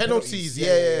that. It penalties? was on Penalties,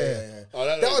 yeah. Oh,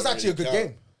 That was actually a good count.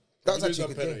 game. That was If you actually a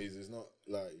lose good on game. penalties. It's not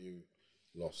like you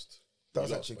lost. That You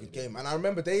was lost, actually a but good you game. And I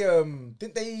remember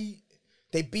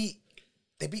they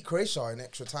beat Croatia in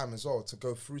extra time as well to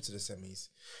go through to the semis.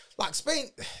 Like Spain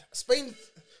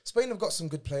have got some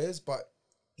good players, but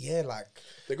yeah, like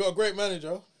They got a great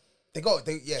manager. yeah.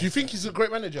 Do you think he's a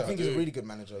great manager? I think he's a really good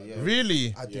manager. Yeah,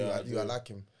 Really? I do. Yeah, I I do. do. I like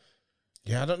him.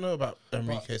 Yeah, I don't know about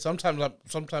Enrique. Sometimes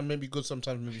maybe good,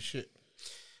 sometimes maybe shit.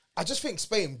 I just think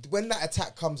Spain, when that team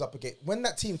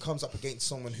comes up against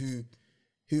someone who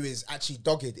is actually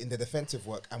dogged in the defensive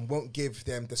work and won't give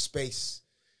them the space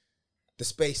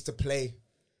to play,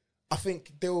 I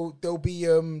think they'll be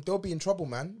in trouble,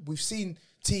 man. We've seen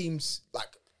teams like,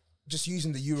 just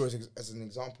using the Euros as an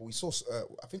example, we saw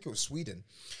I think it was Sweden.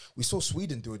 We saw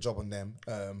Sweden do a job on them.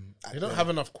 They don't have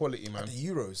enough quality, man. at the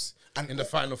Euros, and In the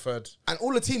final third. And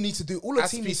all the team needs to do,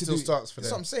 Aspie still starts for that's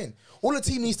them. what I'm saying. All the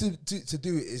team needs to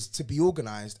do is to be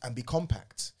organised and be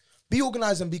compact. Be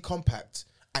organised and be compact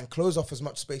and close off as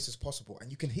much space as possible. And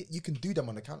you can do them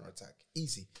on the counter attack.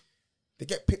 Easy. They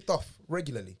get picked off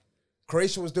regularly.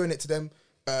 Croatia was doing it to them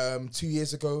 2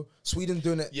 years ago. Sweden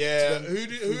doing it. Yeah, to them.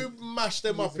 who mashed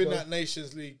them up in that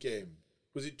Nations League game?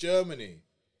 Was it Germany?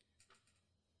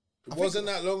 It wasn't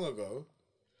that long ago.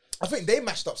 I think they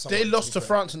mashed up someone. They lost be to fair.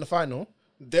 France in the final.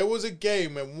 There was a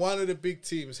game when one of the big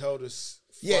teams held us.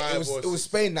 Yeah, it five or was six.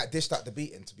 Spain that dished out the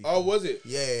beating. To be Oh, fair. was it?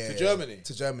 Yeah. To Germany.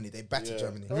 To Germany. They battered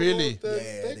Germany. Oh, Really? Yeah,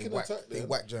 they can whacked, attack they them.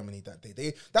 whacked Germany that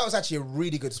day. That was actually a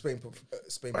really good Spain.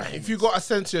 If you got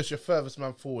Asensio as your furthest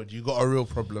man forward, you got a real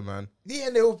problem, man. Yeah,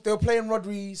 and they were playing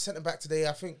Rodri centre back today.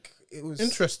 I think it was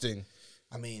Interesting.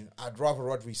 I mean, I'd rather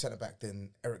Rodri centre back than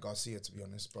Eric Garcia, to be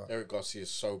honest. But Eric Garcia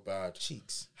is so bad.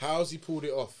 cheeks, How's he pulled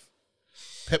it off?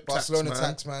 Pep Barcelona tax, man.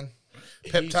 tax, man.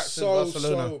 Pep He's tax in so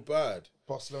Barcelona. bad.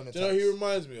 Barcelona Do you know tax. who he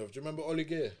reminds me of? Do you remember Oli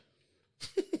Gear?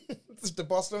 This is the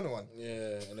Barcelona one.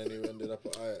 Yeah, and then he ended up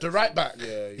at Ajax. The right back.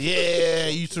 Yeah, Yeah,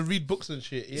 he used to read books and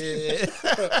shit. Yeah.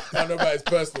 I don't know about his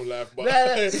personal life, but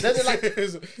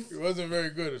he wasn't very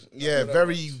good. Yeah,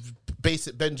 very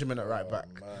basic Benjamin at right back.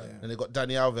 man. And they got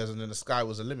Dani Alves, and then the sky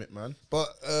was the limit, man. But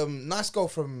nice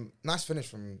finish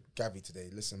from Gavi today.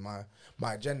 Listen,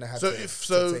 my agenda had So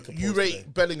to take a you pause rate today.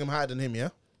 Bellingham higher than him, yeah?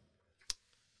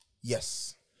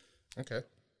 Yes. Okay.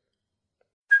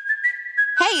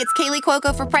 it's Kaylee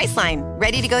Cuoco for Priceline.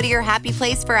 Ready to go to your happy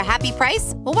place for a happy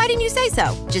price? Well, why didn't you say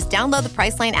so? Just download the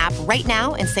Priceline app right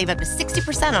now and save up to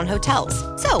 60% on hotels.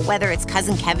 So whether it's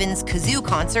Cousin Kevin's Kazoo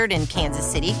Concert in Kansas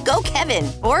City, go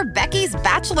Kevin, or Becky's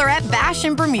Bachelorette Bash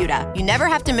in Bermuda, you never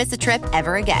have to miss a trip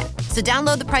ever again. So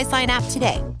download the Priceline app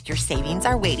today. Your savings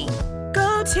are waiting.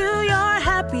 Go to your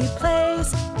happy place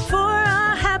for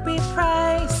a happy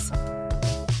price.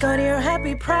 Go to your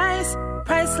happy price,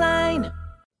 Priceline.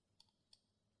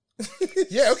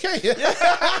 Yeah, okay. He's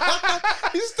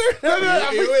doing He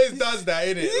always does that,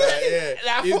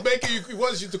 innit? He's making you. He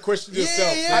wants you to question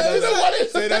yourself. yeah, so, he I didn't want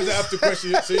so he doesn't have to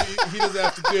question it. So he doesn't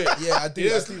have to do it. Yeah, I do. He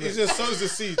just sows the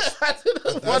seeds.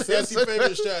 That's his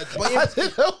favorite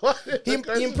strategy.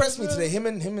 But he impressed me today. Him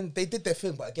and they did their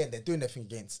thing, but again, they're doing their thing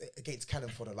against Cannon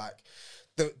for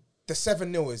the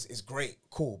 7-0 is great,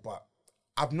 cool, but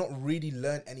I've not really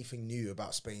learned anything new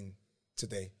about Spain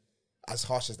today. As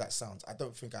harsh as that sounds, I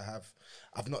don't think I have.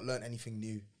 I've not learned anything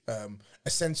new.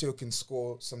 Asensio can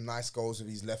score some nice goals with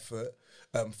his left foot.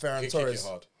 Ferran Torres,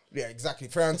 hard. Yeah, exactly.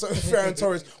 Ferran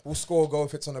Torres will score a goal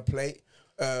if it's on a plate.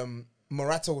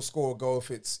 Morata will score a goal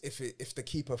if the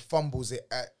keeper fumbles it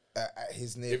at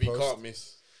his near If he post. can't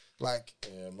miss. Like,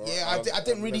 I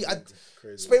didn't really.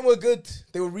 crazy. Spain were good.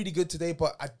 They were really good today,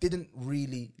 but I didn't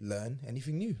really learn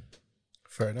anything new.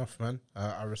 Fair enough, man.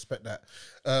 I respect that.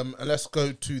 And let's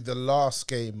go to the last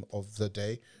game of the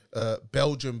day.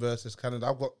 Belgium versus Canada.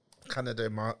 I've got Canada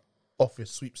in my office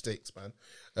sweepstakes,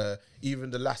 man.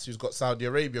 Even the lass who's got Saudi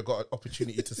Arabia got an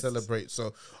opportunity to celebrate.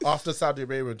 So after Saudi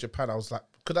Arabia and Japan, I was like,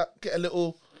 could I get a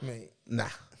little... Mate, Nah.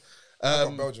 I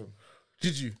got Belgium.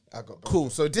 Did you? I got Belgium. Cool.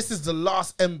 So this is the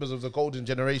last embers of the golden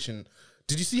generation.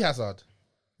 Did you see Hazard?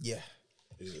 Yeah.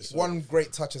 One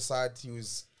great touch aside, he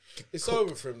was... It's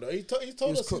over for him though. He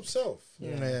told us himself.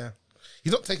 Yeah.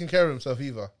 He's not taking care of himself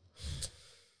either.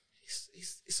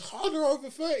 It's harder over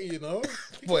 30, you know.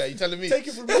 Boy, are you telling me? Take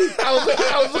it from me.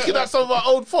 I was looking at some of my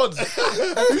old pods.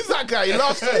 Who's that guy? He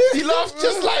laughs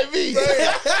just like me.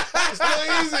 It's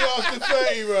not easy after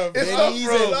 30, bro. It's not easy.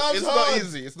 bro. Life's It's hard. not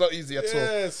easy. It's not easy at all.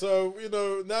 Yeah, so you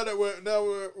know, now that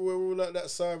we're all at that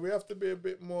side, we have to be a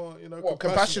bit more, you know, What,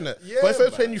 compassionate? Yeah, but if they're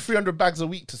man. paying you 300 bags a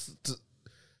week to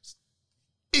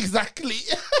exactly.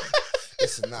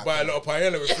 Listen, nah, Buy a lot of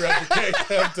paella with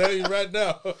 300k. I'm telling you right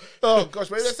now. Oh gosh,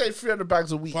 maybe let's say 300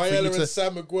 bags a week. for you Paella to, and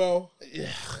San Miguel. yeah,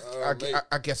 mate.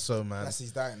 I guess so, man. that's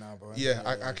his diet now, bro. Yeah,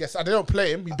 I guess they don't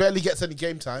play him. He barely gets any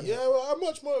game time. Yeah, well, how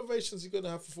much motivation is he gonna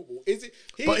have for football? Is it?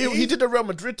 But he did the Real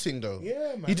Madrid thing though.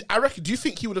 Yeah, man. I reckon. Do you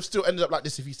think he would have still ended up like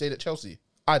this if he stayed at Chelsea?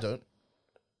 I don't.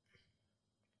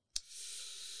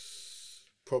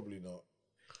 Probably not.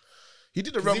 He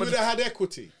did the 'Cause Real he would Madrid. have had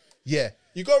equity. Yeah,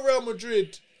 You got Real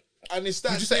Madrid, and it's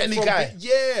that. You just say bit any from guy? bit-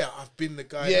 Yeah, I've been the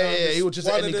guy. Yeah, now. yeah, This he would just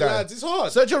say one any of the guy. lads. It's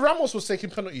hard. Sergio Ramos was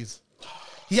taking penalties.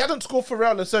 He hadn't scored for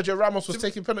Real, and Sergio Ramos was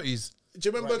taking penalties. Do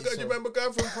you remember? Rightly Do you remember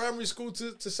going from primary school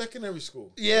to secondary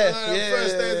school? Yeah, Like, yeah,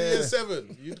 First day of yeah, year yeah.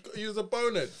 7, you was a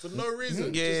bonehead for no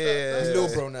reason. Yeah, Just yeah, that- He's that's-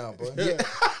 little bro now, bro.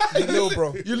 You little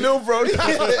bro. You little bro.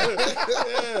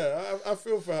 Yeah, I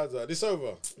feel for Hazard. It's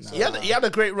over. He had a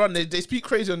great run. They speak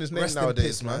crazy on his name Rest in nowadays,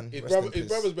 peace, man. His, Rest in brother, his peace.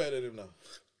 brother's better than him now.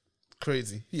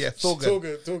 Crazy. Yeah,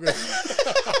 Thorgan.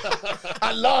 Torgan.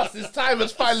 At last, his time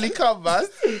has finally come, man.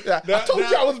 Yeah, I told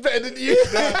you I was better than you.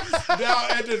 Now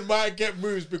Eden might get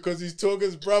moves because he's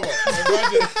Torgan's brother.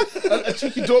 Imagine. A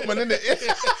cheeky Dortmund,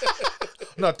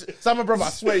 innit? No, Simon brother, I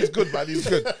swear he's good, man. He's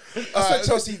good. Didn't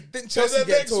Chelsea the get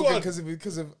next talking one.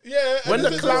 because of Yeah. When and the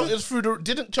then clout there's is through the...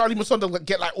 Didn't Charlie Musonda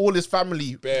get like all his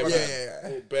family... Bear, man. Yeah.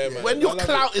 Oh, bear, man. When I your love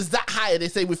clout is that high, they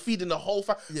say we're feeding the whole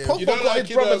family. Yeah. Pogba You don't got like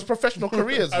his it, brother's professional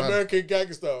careers, man. American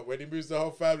Gangster, when he moves the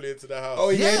whole family into the house. Oh,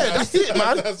 Yeah, that's it,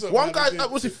 man. That's what One man guy is.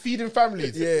 that was feeding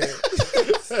families. Yeah.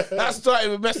 That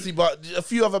started with Messi, but a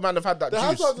few other men have had that The juice.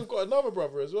 Hazards have got another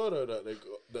brother as well, though, that they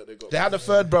got. They had a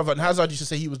third brother, and Hazard used to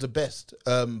say he was the best,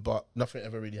 but nothing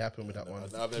ever really happened with that one.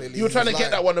 Now they're- Clearly You were trying to he was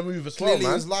get that lying. one to move as Clearly, well, he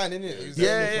man. was lying, innit? He was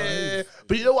Yeah, aiming for a yeah, yeah. move.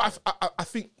 But you know what I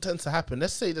think tends to happen?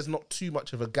 Let's say there's not too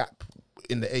much of a gap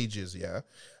in the ages, yeah?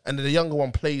 And then the younger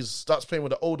one starts playing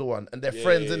with the older one, and they're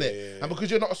friends, innit? yeah. And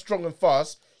because you're not as strong and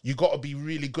fast, you got to be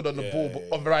really good on the ball, but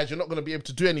otherwise you're not going to be able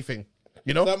to do anything,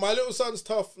 you know? Like, my little son's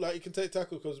tough. Like, he can take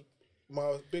tackle because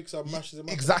my big son mashes him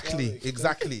up.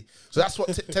 Exactly. So that's what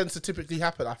tends to typically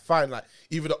happen. I find like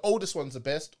either the oldest one's the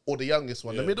best or the youngest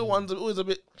one. The middle one's always a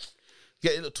bit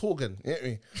getting a Torgan. You get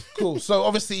me? Cool. So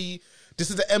obviously This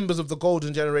is the embers of the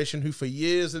golden generation who for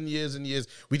years and years and years,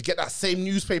 we'd get that same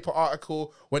newspaper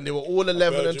article when they were all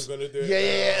 11 and...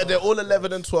 Yeah, they're all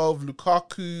 11 and 12.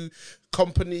 Lukaku,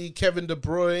 Company, Kevin De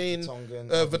Bruyne,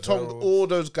 Vertonghen, all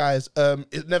those guys.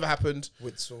 It never happened.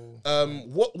 Witsel.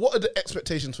 What are the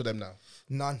expectations for them now?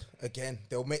 None. Again,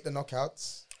 they'll make the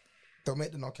knockouts.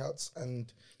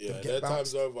 And their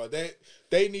time's over.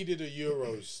 They needed a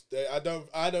Euros.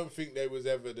 I don't think they was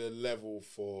ever the level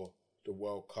for the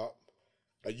World Cup.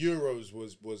 A Euros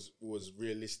was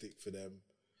realistic for them,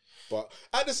 but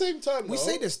at the same time, we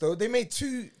say this though, they made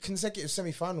 2 consecutive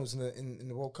semi-finals in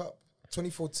the World Cup,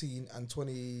 2014 and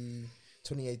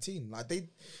 2018. Like they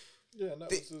weren't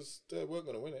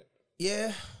going to win it.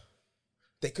 Yeah,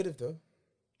 they could have though.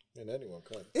 And anyone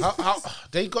can. How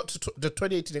they got to the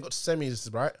 2018? They got to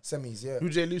semis, right? Semis, yeah. Who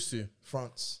did they lose to?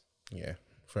 France. Yeah,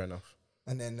 fair enough.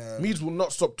 And then Meads will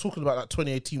not stop talking about that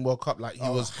 2018 World Cup like he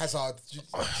was Hazard.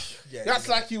 That's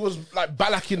like he was like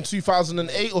Ballack in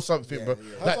 2008 or something, bro.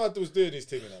 Yeah. Like, Hazard was doing his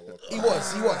thing in that World Cup. He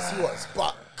was.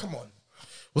 But come on,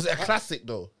 was it a classic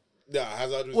though? Yeah,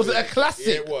 Hazard was it a classic?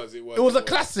 Yeah, it was. It was a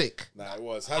classic. Nah, it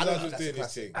was. Hazard was doing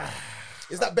his thing.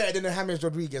 Is that better than the James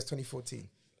Rodriguez 2014?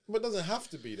 But it doesn't have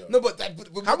to be though. No, but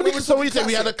how many can we say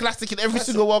we had a classic in every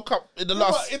single World Cup in the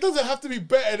last? But it doesn't have to be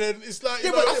better than. It's like,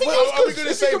 Yeah, but I think it was are we good. going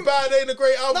to If say you can- Bad ain't a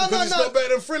great album No, because it's no. not better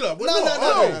than Thriller? We're No.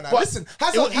 not. But Listen,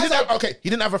 he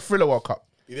didn't have a Thriller World Cup.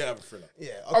 He didn't have a Thriller.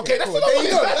 Yeah. Okay, that's cool. what There you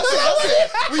go. that's That's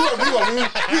it. We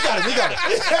got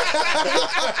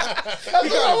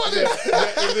it.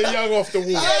 He's a young off the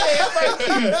wall.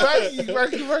 Thank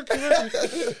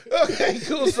you. Okay,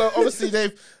 cool. So obviously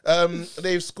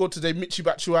they've scored today. Michi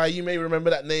Batshuayi, you may remember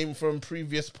that name from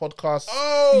previous podcasts.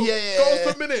 Oh, yeah,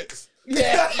 goals per minutes.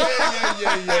 Yeah.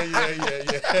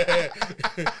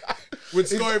 Would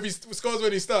score if he scores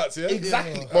when he starts, yeah?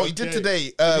 Exactly. Well, he did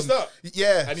today. Did he start?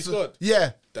 Yeah. And he scored?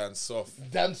 Yeah. Dan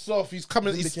Soft. Dan Soft. He's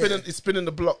coming. He's spinning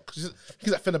the block. He's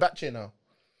at Fenerbahce now.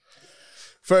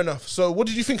 Fair enough. So, what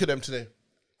did you think of them today?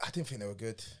 I didn't think they were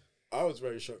good. I was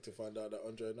very shocked to find out that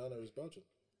Andre Nana was Belgian.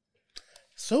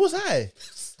 So was I.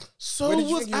 So Where did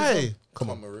you was think he was I. Come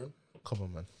on, Cameroon. come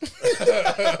on, man.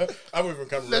 I'm from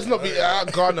Cameroon. Let's not be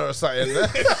Ghana or something.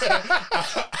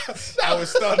 I was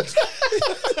stunned.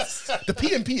 The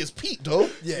PMP is peak, though.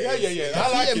 Yeah. The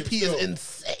I like it PMP is still.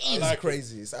 insane. It's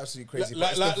crazy. It's absolutely crazy.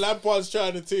 But Lampard's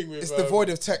trying to ting with it's devoid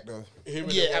of tech, though. him.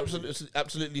 and Yeah, the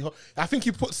absolutely. I think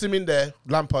he puts him in there,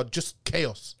 Lampard, just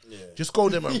chaos. Yeah. Just go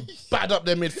them and bad up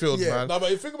their midfield, man. No, but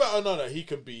if you think about Onana, he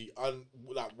can be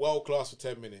like world class for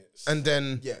 10 minutes. And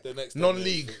then the next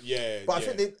non-league. Yeah. But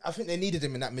I think they needed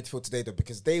him in that midfield today, though,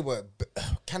 because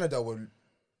Canada were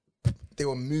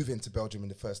moving to Belgium in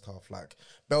the first half. Like,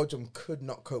 Belgium could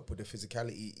not cope with the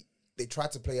physicality. They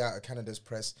tried to play out of Canada's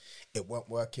press. It weren't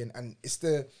working. And it's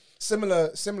the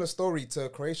similar story to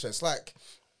Croatia. It's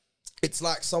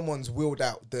like someone's wheeled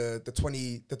out the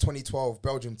 2012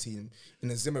 Belgium team in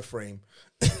a Zimmer frame.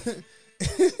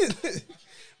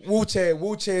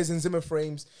 Wheelchairs and Zimmer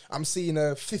frames. I'm seeing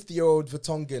a 50-year-old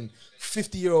Vertonghen,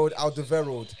 50-year-old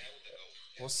Alderweireld.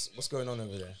 What's going on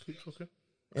over there? Okay.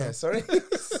 Yeah, sorry.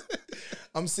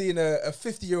 I'm seeing a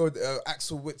 50-year-old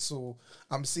Axel Witsel.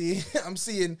 I'm seeing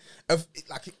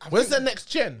Where's the next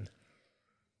gen?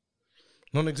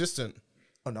 Non-existent.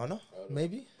 Onana,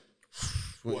 maybe.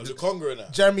 What, Lukonga in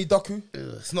that? Jeremy Doku.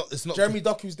 It's not. Jeremy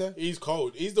Doku's there. He's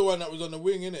cold. He's the one that was on the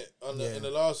wing, innit? In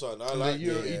the last one. I like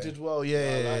Euro, he did well.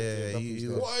 Yeah.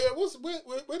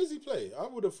 Where does he play? I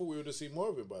would have thought we would have seen more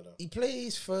of him by now. He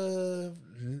plays for,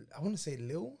 I want to say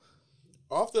Lille.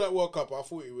 After that World Cup, I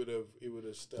thought he would have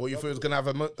stepped Well, you up thought he was a going to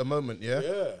have a moment, yeah?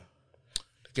 Yeah.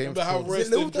 Game's Remember how called.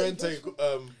 Royston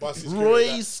Drenthe busted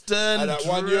Royston that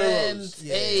 1 Euros.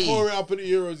 Drenthe. Tore it up at the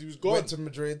Euros. He was gone. Went to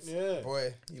Madrid. Yeah.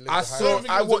 Boy, he looked I I saw- don't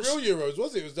think I it was watched- the real Euros,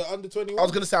 was it? It was the under 21. I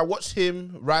was going to say, I watched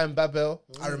him, Ryan Babel.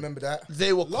 I remember that.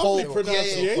 They were Lovely cold.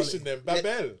 pronunciation then,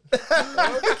 Babel.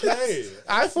 Okay.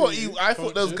 I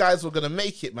thought those guys were going to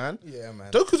make it, man. Yeah,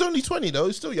 man. Doku's only 20, though.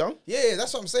 He's still young. Yeah,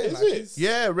 that's what I'm saying. Is like, it? he's-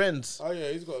 Yeah, Rennes. Oh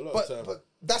yeah, he's got a lot of time. But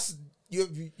that's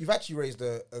you've actually raised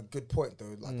a good point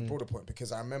though, like a broader point,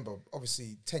 because I remember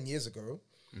obviously 10 years ago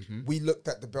we looked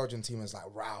at the Belgian team as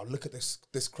like, wow, look at this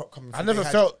crop coming through. I never They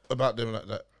had- felt about them like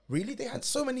that. really they had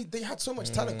so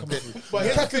much talent coming through. But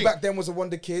here's the Lukaku thing. back then was a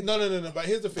wonder kid. No. But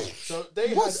here's the thing. So they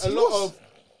He had was, a he lot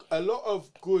was. of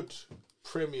good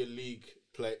Premier League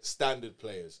standard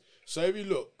players. So if you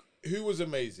look, who was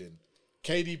amazing?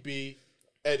 KDB,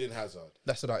 Eden Hazard,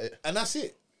 That's about it. and that's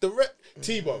it.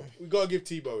 Tebow, we gotta give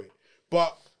Tebow it.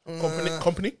 But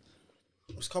Company?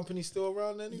 was Company still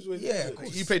around then? He was with Yeah, of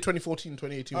course. You played 2014,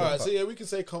 2018. All World right, Cup. so yeah, we can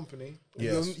say Company.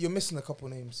 Yes. You're missing a couple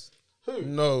names. Who?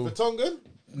 No. Vertonghen?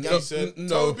 No, Decent. no.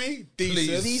 Toby?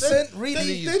 Please. Decent. Decent,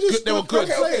 really? They were good.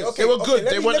 They were good.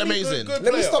 They weren't amazing. Good Let me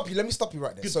player. stop you. Let me stop you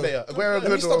right there. Good So, player. Aguero let me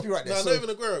good. stop you right there. No, So, not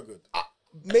even Aguero good.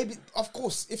 maybe, of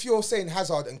course, if you're saying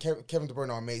Hazard and Kevin De Bruyne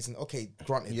are amazing, okay,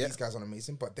 granted, Yeah. these guys aren't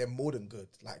amazing, but they're more than good.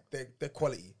 Like, they're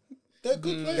quality. They're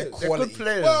good players. They're They're quality. good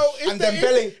players. Well, if And they-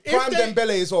 Dembele, if prime they-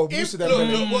 Dembele as well. If, Musa look,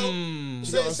 Dembele. look, well, what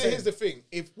so I'm saying? here's the thing: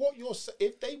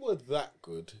 if they were that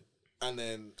good, and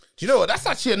then Do you know what? That's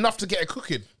actually enough to get it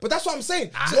cooking. But that's what I'm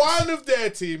saying. one of their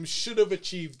teams should have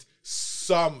achieved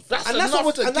something. That's And that's enough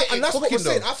what to we're, get and it that's what we're cooking,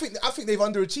 saying. though. I think they've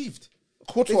underachieved.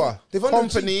 Courtois, They've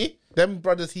Company, them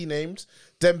brothers he named,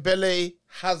 Dembele,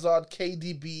 Hazard,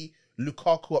 KDB,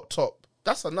 Lukaku up top.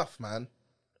 That's enough, man.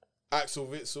 Axel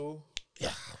Witsel.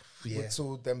 Yeah.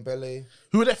 Witsel, Dembele.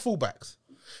 Who were their fullbacks?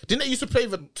 Didn't they used to play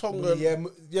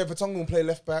Vertonghen? Yeah, Vertonghen will play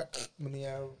left back,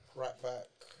 Munier right back.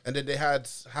 And then they had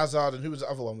Hazard, and who was the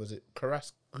other one? Was it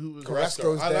Carrasco? Who was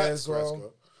Carrasco's I there liked as well. Carrasco.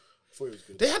 I thought he was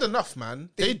good. They had enough, man.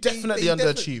 They definitely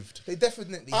underachieved. They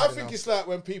definitely. I had think enough. it's like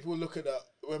when people look at that,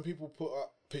 when people put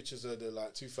up pictures of the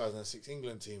like 2006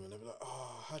 England team, and they're like,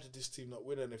 "Oh, how did this team not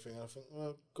win anything?" And I think,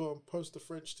 well, go and post the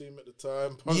French team at the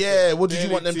time. post Yeah, the what did you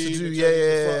Italy want them to team, do? the Yeah, Germany, the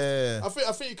yeah, France. yeah.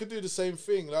 I think you could do the same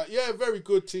thing. Like, yeah, very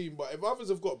good team, but if others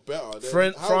have got better,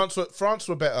 then France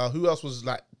were better. Who else was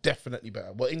like definitely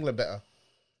better? Well, England better.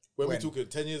 When we talking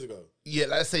 10 years ago, Yeah,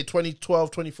 let's say 2012,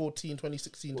 2014,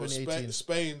 2016, well, 2018.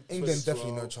 Spain, England 2012.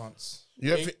 definitely no chance. You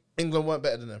don't think England weren't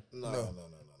better than them? No.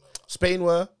 Spain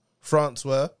were, France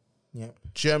were, Yeah.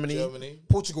 Germany.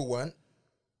 Portugal weren't.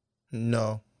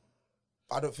 No.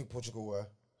 I don't think Portugal were.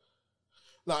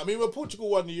 No, I mean when Portugal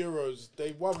won the Euros,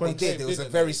 they won. They one game, did. It was a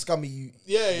didn't very they? scummy.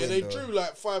 Yeah, win, they though. drew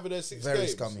like 5 of their 6 Very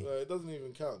games. scummy. It doesn't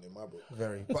even count in my book.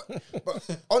 Very. But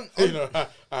on You know,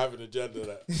 I have an agenda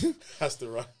that has to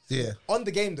run. Yeah. on the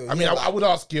game though. I mean, I would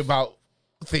ask you about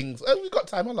things. We've got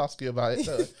time. I'll ask you about it.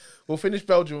 So we'll finish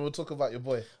Belgium and we'll talk about your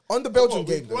boy. on the Belgian What,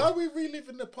 game why though. are we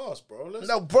reliving the past, bro? Let's,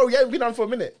 No, bro, you haven't been on for a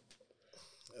minute.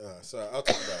 sorry, I'll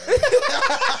talk about it.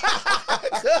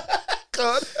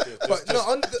 God. But no,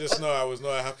 on the, Just know I was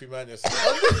not a happy man yesterday.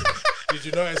 Did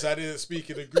you notice I didn't speak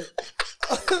in a group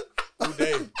all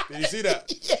day? Did you see that?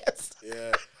 Yes.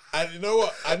 Yeah. And you know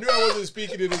what? I knew I wasn't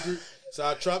speaking in a group, so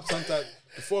I trapped sometimes.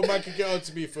 Before man can get on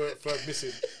to me for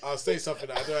missing, I'll say something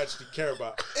that I don't actually care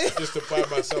about, just to buy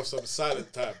myself some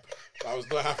silent time. But I was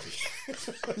not happy.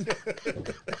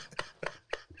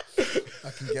 I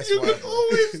can guess You why. can bro.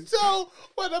 always tell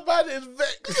when a man is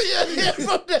vexed. You hear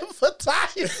from them for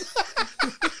time.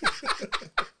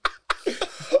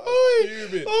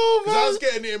 Fuming. Oh, 'Cause I was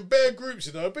man. getting it in bare groups,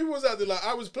 you know. People was out there like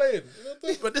I was playing.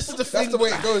 But this is the thing. That's the way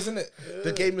it goes, isn't it?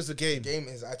 The game is the game. The game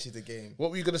is actually the game.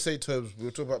 What were you going to say, Turbs? We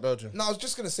were talking about Belgium. No, I was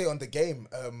just gonna say on the game.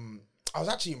 I was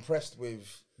actually impressed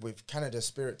with Canada's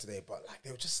spirit today, but like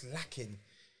they were just lacking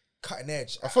cutting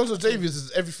edge. Alphonso Davies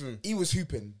is everything. He was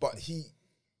hooping, but he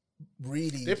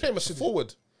really They play him as a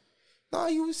forward. No,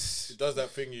 he was. He does that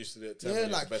thing you used to do. Tell me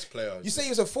he's the best player. You say he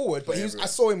was a forward, but Play he was. I everywhere.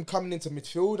 saw him coming into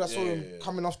midfield. I saw him yeah.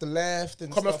 coming off the left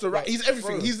and Coming off stuff, the right. but- He's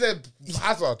everything. Bro. He's their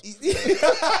Hazard.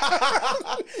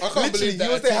 I can't Literally, believe he that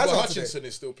was their Tibo Hazard Hutchinson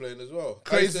is still playing as well.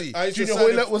 Crazy. I used to Junior sign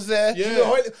Hoylett him- was there. Yeah. Junior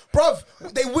Hoylett,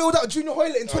 bruv, they wheeled out Junior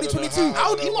Hoylett in I don't know 2022.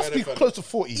 how- He must be Where they close to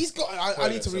 40. He's got. I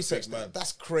need to Hoylett's a research big that. man.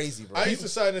 That's crazy, bro. I used to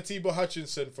sign a Tibo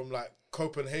Hutchinson from like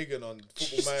Copenhagen on Football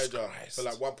Jesus Manager Christ. for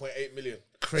like 1.8 million.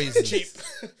 Crazy. Cheap.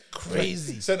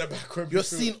 Crazy. Centre back. when You're midfield.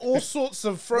 seeing all sorts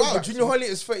of Wow, throwbacks. Junior Hoylett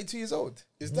is 32 years old.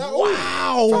 Is that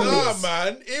Wow. Nah,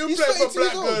 man. He was He's playing for 32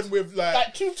 years Blackburn old. with like,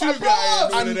 Like two two guys.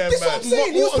 guys. One And of them, this is what I'm man.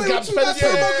 saying. He was Morton playing Gabs with two guys from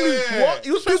Pedersen. Ugly. What?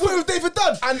 He was He was playing playing with David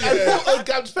Dunn. and Morton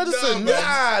Gabs Pedersen. man. Nah,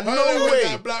 I no remember way.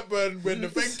 that Blackburn when the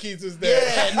Venkeys was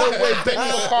there. Yeah, no way.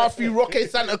 Benny McCarthy, Roque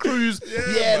Santa Cruz.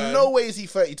 Yeah, man. no way is he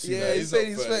 32. Yeah, man. he said not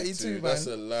he's 32, man. That's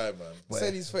a lie, man.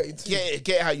 Said he's 32. Get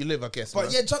it how you live, I guess. But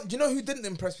man. yeah, do you know who didn't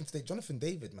impress me today? Jonathan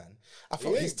David, man. I He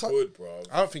thought his ain't touch. good, bro.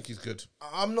 I don't think he's good.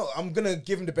 I'm not. I'm gonna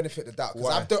give him the benefit of the doubt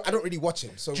Why? because I don't really watch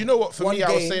him. So Do you know what? For one me, I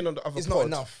was game saying on the other is pod. not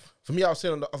enough. For me, I was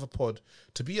saying on the other pod,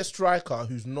 to be a striker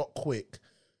who's not quick,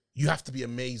 you have to be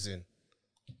amazing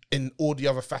in all the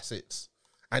other facets,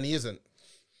 and he isn't.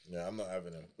 Yeah, I'm not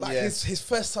having him. Like Yeah. his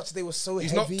first touch today was so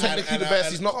He's not heavy. technically And- the best.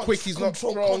 and- He's not quick. He's not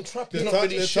control- strong. control- He's The, not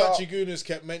really the sharp. Touchy Gooners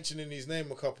kept mentioning his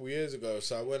name a couple years ago,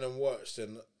 so I went and watched,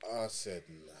 and I said,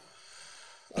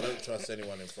 nah, I don't trust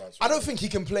anyone in France. I don't think he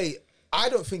can play. I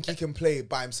don't think he can play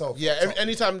by himself. Yeah, up top.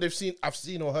 anytime I've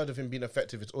seen or heard of him being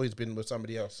effective, it's always been with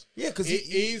somebody else. Yeah, because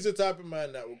He's the type of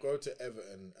man that will go to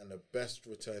Everton, and the best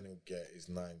return he'll get is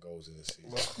 9 goals in a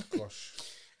season. Oh, gosh.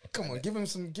 Come on, give him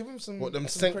some. What them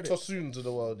some Saint credit. Tosuns of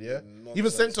the world, yeah. Nonsense,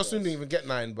 Even Saint guys. Tosun didn't even get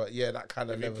 9, but yeah, that kind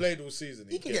of If he level. played all season,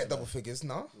 He can get double figures,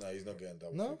 no? No, he's not getting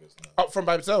double No? figures. No. Up from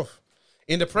by himself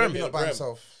in the Prem. Maybe not by Prem.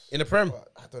 himself. In the Prem. But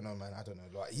I don't know, man. I don't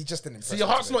know. Like, he just didn't impress See, your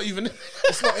me heart's today. not even.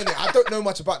 It's not in it. I don't know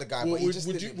much about the guy, Well, but he just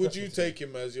would didn't you impress me today. take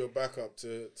him as your backup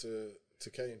to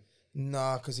Kane?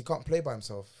 Nah, because he can't play by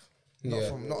himself. Not Yeah.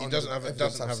 from, not He on doesn't the have-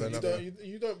 evidence doesn't I've have seen. enough.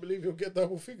 You don't believe he'll get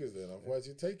double figures then? Otherwise,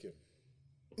 you take him.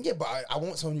 Yeah, but I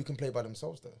want someone who can play by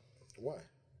themselves though, Why?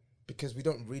 because we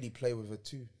don't really play with a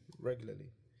 2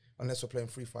 regularly, unless we're playing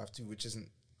 3-5-2, which isn't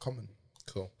common.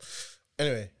 Cool.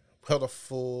 Anyway, held off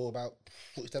for about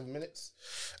 47 minutes.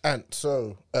 And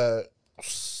so,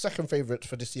 second favourite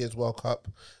for this year's World Cup,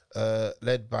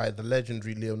 led by the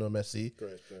legendary Lionel Messi,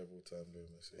 Greatest player of all time, Lionel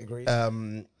Messi.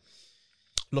 Agreed.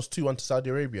 lost 2-1 to Saudi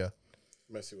Arabia.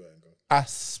 Messi won't go.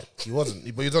 He wasn't,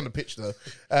 but he was on the pitch though.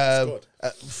 Scored.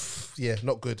 Yeah,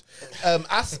 not good.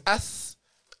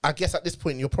 I guess at this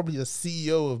point you're probably the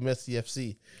CEO of Messi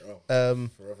FC.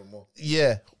 Forevermore.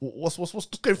 Yeah, what's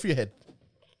going through your head?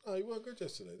 Oh, you weren't good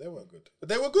yesterday. They weren't good.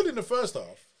 They were good in the first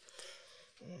half.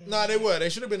 Nah, they were. They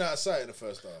should have been out of sight in the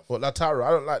first half. What, Lautaro? I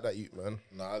don't like that youth, man.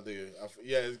 Nah, I do.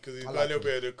 Yeah, because he's got a little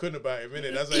bit of the kun about him,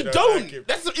 innit? That's why He you don't. like him.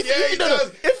 That's if Yeah, he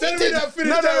does. If Tell he me did, that finish.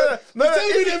 no. Tell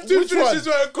me them two Which finishes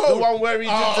one? were cold. The one where he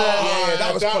did. yeah,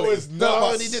 that was quality. was No,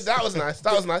 nuts. when he did that was nice.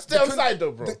 That was nice. Stay outside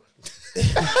though, bro.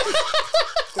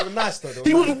 They were nice though.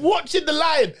 He was watching the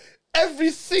line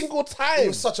every single time. He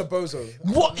was such a bozo.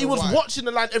 What he was Why? watching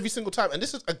the line every single time, and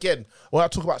this is again when I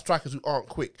talk about strikers who aren't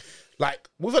quick. Like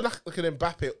with a look at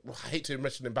Mbappe, I hate to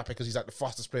mention Mbappe because he's like the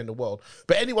fastest player in the world.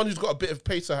 But anyone who's got a bit of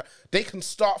pace, they can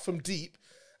start from deep.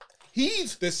 The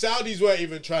Saudis weren't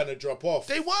even trying to drop off.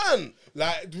 They weren't.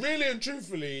 Like, really and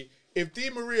truthfully, if Di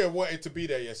Maria wanted to be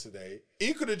there yesterday,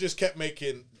 he could have just kept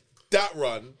making that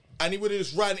run and he would have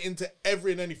just ran into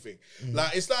every and anything.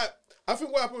 Like, it's like, I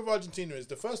think what happened with Argentina is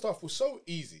the first half was so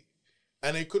easy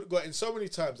and they could have got in so many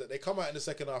times that they come out in the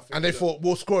second half And they thought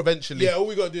we'll score eventually. yeah, all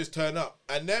we got to do is turn up.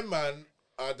 And then, man,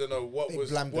 I don't know what They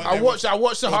was. blamed what them. they I were-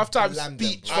 watched the halftime blammed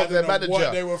speech them. I from their don't know manager.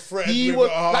 what they were threatened He with was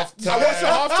at like, halftime. I watched the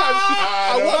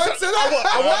halftime speech.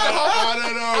 I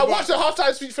don't know. I watched the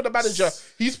halftime speech from the manager.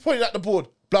 He's pointing at the board,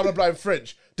 blah blah blah in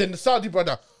French. Then the Saudi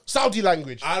brother, Saudi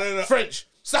language. I don't know. French,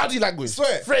 Saudi language.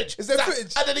 Swear. French. Is there Sa-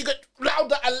 footage? And then he got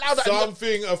louder and louder. and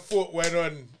Something afoot went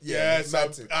on. Yeah, Yeah, some,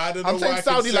 massive. I don't know I'm what saying I can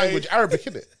Saudi say. language, Arabic,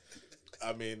 innit?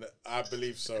 I mean, I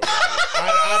believe so.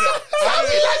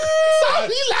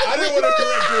 Saudi I didn't want language. to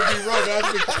correct you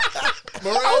and be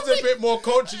wrong. Morale's a bit more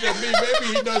cultured than me. Maybe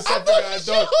he knows something I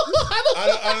don't.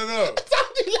 I don't know.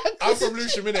 Saudi language. I'm from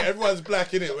Lucia, innit? Everyone's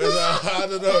black, innit? I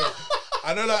don't know.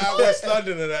 I know like out West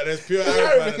London and that, there's pure It's Arab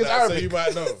Arabic, man and it's that, so Arabic. you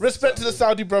might know. Respect to the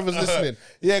Saudi brothers listening.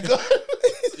 Yeah, go.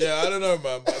 Yeah, I don't know,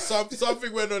 man. But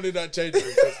something went on in that changing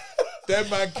room because that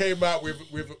man came out with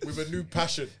a new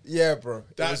passion. Yeah, bro.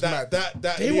 It was mad. That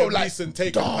They Liam were like Neeson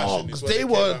taking passion. dogs. Is what They came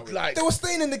were out with. like. They were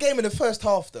staying in the game in the first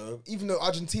half, though, even though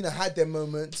Argentina had their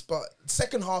moments. But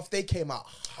second half, they came out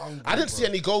hungry. I didn't see bro.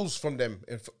 any goals from them.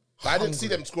 I didn't see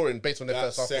them scoring based on their That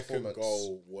first half second performance.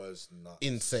 goal was nuts.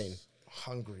 Insane.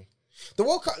 hungry. The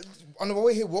World Cup, on the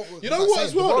way here, what You know was I what saying?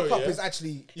 as well, The World though, Cup yeah? is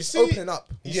actually You see, opening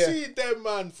up. You see them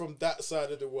man from that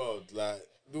side of the world, like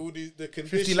all the conditions,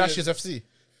 50 Lashes FC.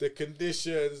 the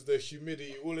conditions, the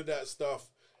humidity, all of that stuff.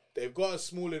 They've got a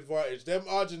small advantage. Them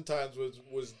Argentines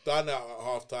was done out at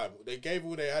half time. They gave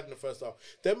all they had in the first half.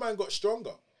 Them man got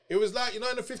stronger. It was like, you know,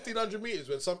 in the 1,500 meters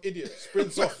when some idiot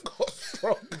sprints off.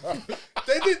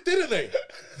 They didn't they?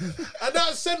 And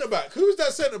that centre back, who's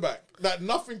that centre back that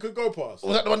nothing could go past?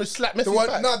 Was that the one who slapped Messi The one,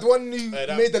 back? no, the one who Hey,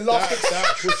 made the last.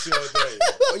 that pussy all day.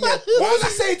 Oh, yeah. What was he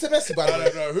saying to Messi, by the I way?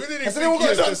 don't know. Who did he Has think anyone he got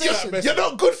was some to slap session? Messi? You're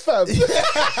not good, fam.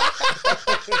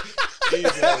 He's a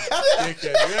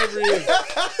dickhead, whoever he is.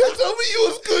 Tell me you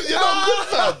was good. You're not good,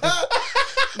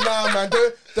 fam. Nah, man.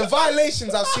 The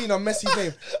violations I've seen on Messi's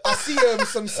name. I see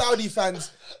some Saudi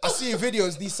fans. I see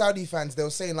videos. These Saudi fans, they were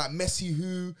saying like Messi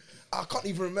who. I can't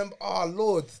even remember. Oh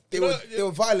Lord, they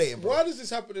were violating. Bro. Why does this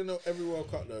happen in every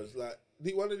World Cup though? It's like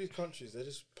one of these countries, they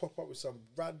just pop up with some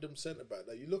random centre back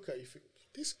that you look at, you think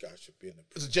this guy should be in the.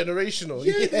 It's generational.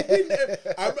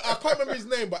 I can't remember his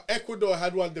name, but Ecuador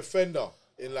had one defender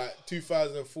in like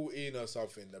 2014 or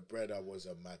something. The brother was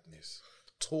a madness.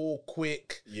 Tall,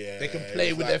 quick. Yeah, They can it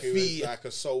play was with like- their it was feet. like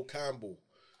a Sol Campbell.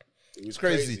 It was It's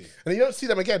crazy. And you don't see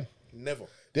them again. Never.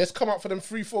 They just come out for them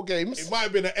 3-4 games. It might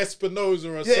have been an Espinoza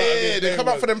or Yeah, something. they come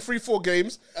out for them 3-4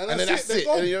 games, And and then that's that's it, it,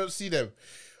 they're and you don't see them.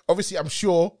 Obviously, I'm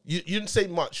sure you didn't say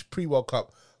much pre-World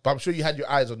Cup, but I'm sure you had your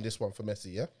eyes on this one for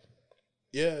Messi, yeah?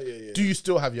 Yeah. Do you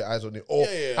still have your eyes on it, or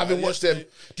Yeah. having watched them?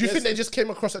 Do you think yes. they just came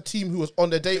across a team who was on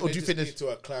their day, or do you think they they? need to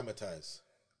acclimatize?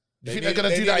 Do you think they're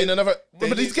gonna do that in another?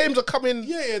 But these games are coming.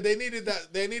 Yeah. They needed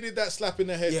that. They needed that slap in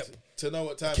the head Yep. to know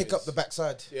what time. Kick it up is. the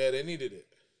backside. Yeah, they needed it.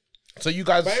 So you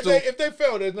guys But still if they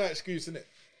fail, there's no excuse in it.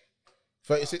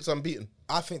 36 unbeaten.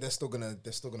 I think they're still gonna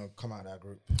come out of that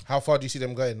group. How far do you see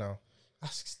them going now? I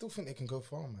still think they can go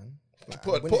far, man. Like,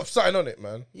 Put win it. something on it,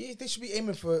 man. Yeah, they should be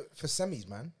aiming for semis,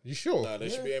 man. You sure? Nah, they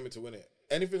should be aiming to win it.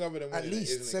 Anything other than winning At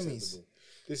least it isn't semis. acceptable.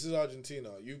 This is Argentina.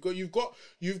 You've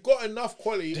got enough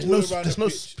quality There's all no, around there's the no,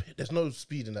 pitch. there's no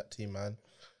speed in that team, man.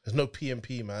 There's no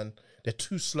PMP, man. They're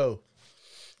too slow.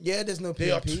 Yeah, there's no PMP.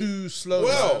 They are too slow.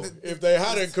 Well, man. if they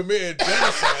hadn't committed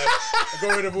genocide and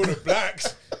got rid of all the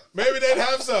blacks, maybe they'd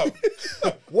have some.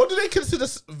 What do they consider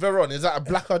Veron? Is that a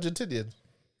black Argentinian?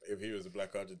 If he was a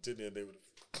black Argentinian, they would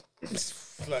have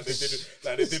like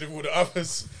they did with all the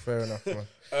others. Fair enough, man.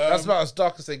 That's about as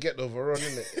dark as they get though, Veron,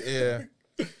 isn't it?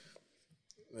 Yeah.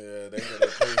 Yeah, they got their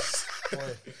place.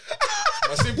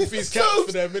 My sympathies count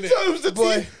for their minute. Times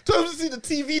to see the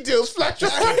TV deals flash.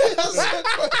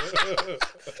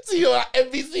 See you at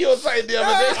NBC or something the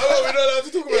other day. Oh, we're not allowed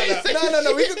to talk about that.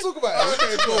 No, we can talk about it.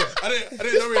 Okay, cool. I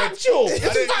didn't know we had. Factual. I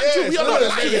didn't- It's factual. yeah, We are not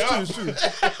it's lying.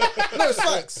 true, No, it's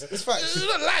facts. It's facts. It's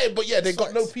not lying, but yeah, they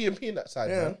got no PMP in that side,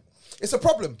 Yeah, man. it's a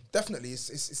problem. Definitely,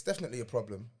 it's definitely a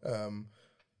problem.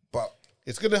 But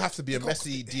It's gonna have to be a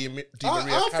messy Di Maria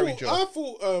I carry job.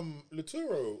 thought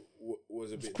Laturo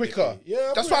was a bit Quicker. nippy.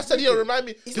 Yeah, That's why I said, quicker. remind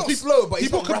me. He's 'cause not slow, but he's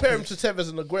people not compare rapid. him to Tevez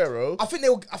and Aguero. I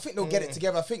think they'll get it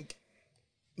together. I think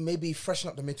maybe freshen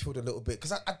up the midfield a little bit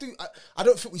because I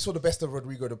don't think we saw the best of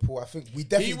Rodrigo de Paul. I think we He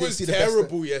definitely didn't was see the best.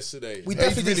 terrible yesterday. We Yeah, he's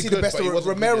definitely really didn't see good, the best but he of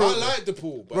wasn't Romero. I like the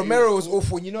pool. But Romero was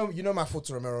awful. You know my thoughts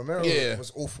on Romero. Romero Yeah.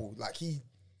 was awful. Like he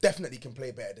definitely can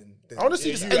play better than I want to see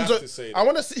Yeah, this you have to Enzo. say I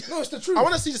want to see. No, it's the truth. I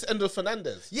want to see this Enzo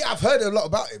Fernandez. Yeah, I've heard a lot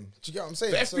about him. Do you get what I'm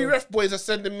saying? The FBref boys are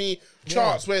sending me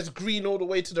charts where it's green all the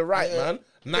way to the right, man.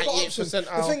 They've got 98% options.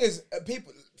 out. The thing is,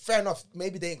 people. Fair enough.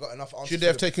 Maybe they ain't got enough answers. Should they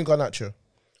have taken Garnacho?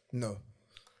 No.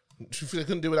 Do you think they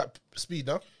couldn't do with that speed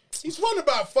now? he's won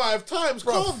about 5 times.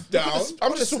 Calm down.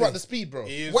 I'm just talking about the speed, bro.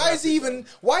 Why is he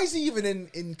even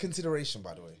in consideration?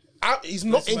 By the way, He's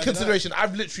not in man, consideration.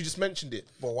 I've literally just mentioned it.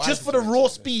 Well, why Just is for he the raw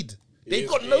mentioned it? speed. They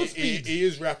got no speed. He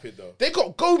is rapid though. They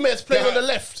got Gomez playing on the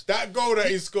left. That goal that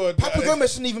he scored. Papa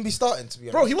Gomez shouldn't even be starting. To be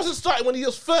honest, Bro, he wasn't starting when he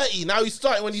was 30. Now he's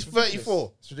starting when he's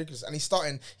 34. It's ridiculous, and he's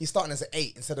starting as an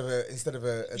 8 instead of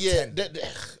a Yeah, 10.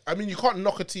 I mean, you can't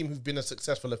knock a team who've been as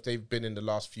successful if they've been in the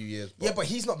last few years. Yeah, but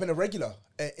he's not been a regular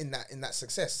in that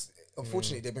success.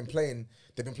 Unfortunately, they've been playing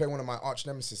one of my arch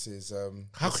nemesises.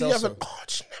 How can you have an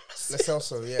arch nemesis? Lo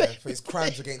Celso, yeah, for his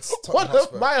crimes against One Tottenham of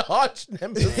Hotspur. my arch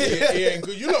nemesis. He ain't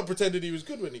good. You lot pretended he was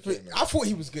good when he came in. I thought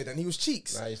he was good and he was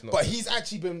cheeks. Nah, he's not but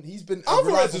good. he's been a Alvarez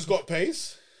reliable- has got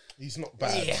pace. He's not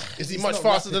bad. Yeah, Is he he's much not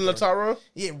faster rapid, than bro. Lautaro?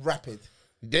 He ain't rapid.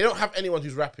 They don't have anyone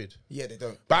who's rapid. Yeah, they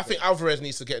don't. But I think Alvarez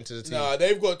needs to get into the team. Nah,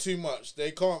 they've got too much.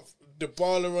 They can't.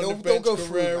 Dybala on They'll the bench. go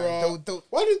through, man. Carrera. They'll-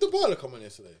 Why did Dybala come on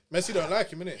yesterday? Messi don't like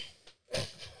him, innit?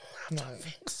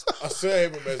 I swear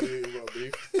him and Messi got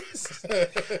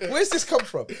beef. Where's this come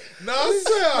from? No, I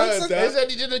swear I heard They that.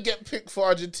 said he didn't get picked for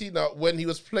Argentina when he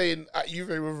was playing at Juve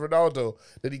with Ronaldo.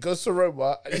 Then he goes to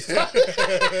Roma. And he's like,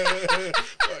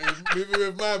 Moving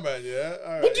with my man, yeah?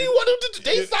 All right. what do you want him to do?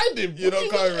 They signed him. You're What not do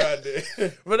you going want- around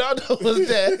it. Ronaldo was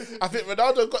there. I think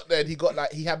Ronaldo got there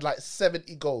and he had like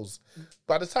 70 goals.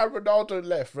 By the time Ronaldo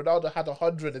left, Ronaldo had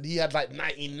 100 and he had like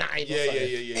 99 or Yeah.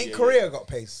 something. Ain't Korea got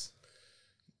pace?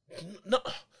 No,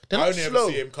 they're I not only slow.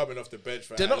 ever see him coming off the bench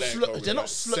for They're not Atletico slow. with They're like not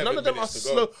slow. 7 None of them are minutes to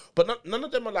go. slow, but none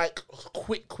of them are like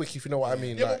quick. If you know what I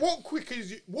mean. Yeah, like, but what quick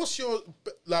is what's your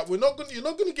like? You're not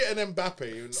gonna get an Mbappe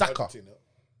in Saka. Argentina.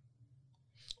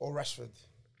 Or Rashford?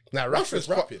 Nah, Rashford's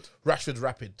rapid. Rashford's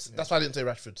rapid. That's why I didn't say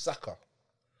Rashford. Saka.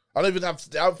 I don't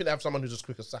think they have someone who's as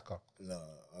quick as Saka. No,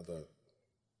 I don't.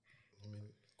 I mean,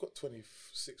 got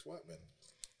 26 white men.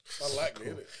 Unlikely,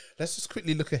 isn't it? Let's just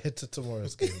quickly look ahead to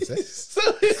tomorrow's games. So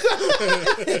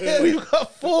we've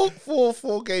got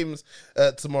four games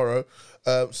tomorrow.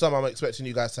 Some I'm expecting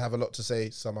you guys to have a lot to say.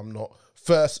 Some I'm not.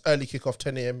 First, early kickoff,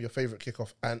 10 a.m. Your favorite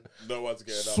kickoff, and No one's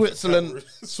getting up. Switzerland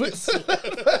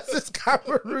versus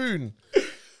Cameroon.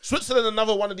 Switzerland,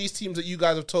 another one of these teams that you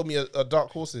guys have told me are dark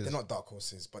horses. They're not dark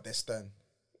horses, but they're stern.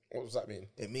 What does that mean?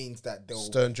 It means that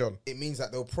Stern John. It means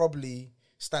that they'll probably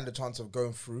stand a chance of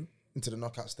going through into the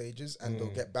knockout stages, and they'll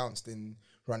get bounced in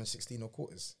round of 16 or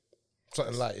quarters.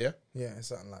 Something like, yeah? Yeah, it's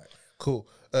something like Cool.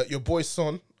 Your boy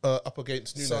Son up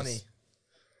against Nunes. Sonny.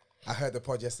 I heard the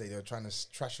pod yesterday. They were trying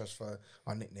to trash us for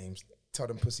our nicknames. tell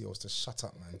them pussy holes to shut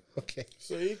up, man. Okay.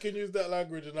 So he can use that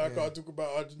language, and I can't talk about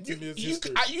Argentinia's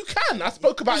history. You can. I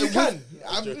spoke about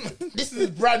it. This is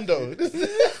Brando. This is,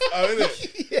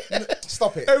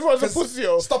 Stop it. Everyone's a pussy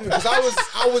hole. Stop it, because I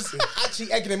was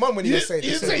actually egging him on when he was saying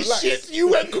You this. say Relax. shit. You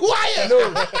went quiet.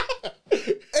 No.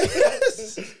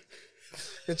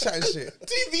 You're chatting shit.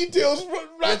 TV deals You're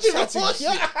ratchet chatting before shit.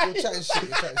 your You're eyes. chatting shit.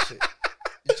 You're chatting shit.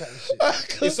 You're chatting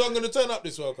shit. Is Son going to turn up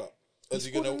this World Cup? Is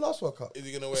he Scored going in to the last World Cup. Is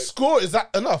he going to wait? Score, is that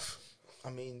enough? I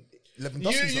mean, Lewandowski's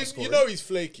not You scoring. know he's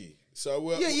flaky.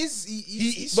 So Yeah,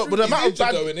 he's But with the amount of injured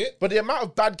bad, though, innit? but the amount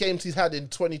of bad games he's had in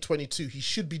 2022, he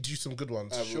should be due some good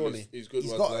ones. Surely. He's good.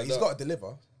 he's ones got lined he's up. got to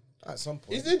deliver at some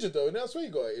point. He's injured though, and that's why he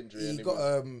got an injury. He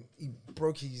anyway. he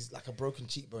broke his like a broken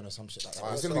cheekbone or some shit like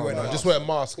that. He's so gonna be wearing a Just mask. wear a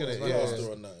mask, innit? Plaster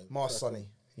Yeah. on that. Mask Sonny,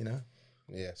 you know.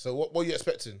 Yeah. So what are you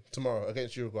expecting tomorrow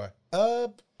against Uruguay? I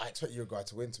expect Uruguay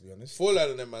to win, to be honest. Four lad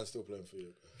and them man still playing for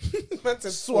you. Man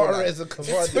said Suarez and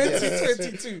Cavani.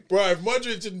 2022. Bro, if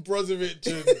Modric and Brozovic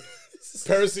and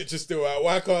Perisic are still out,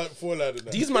 why can't four lad and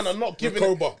them? These men are not giving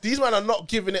Recoba. it. These men are not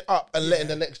giving it up and letting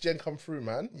the next gen come through,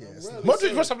 man.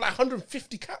 Modric must have like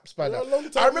 150 caps by now. a long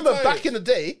time I remember retired. back in the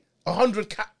day, 100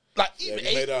 cap, like Yeah, even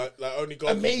he made 8. like only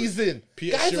goals. Amazing.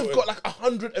 Peter Guys Shilton. have got like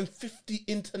 150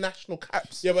 international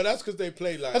caps. Yeah, but that's because they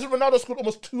play like. Hasn't Ronaldo scored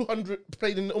almost 200,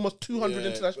 played in almost 200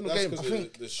 international but that's games? 'cause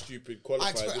of the stupid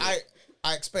qualifiers.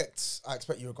 I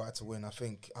expect Uruguay to win. I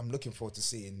think I'm looking forward to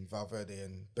seeing Valverde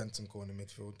and Bentancur in the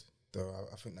midfield. Though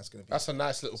I think that's going to be That's a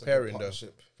nice little a good pairing, though.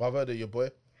 partnership. Valverde, your boy.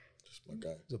 Just my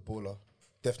guy. He's a baller.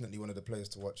 Definitely one of the players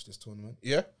to watch this tournament.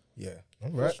 Yeah? Yeah,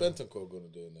 What's Bentancur going to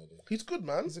do in there? Then? He's good,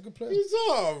 man. he's a good player. He's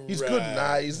alright. He's good.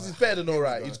 Nah, he's better than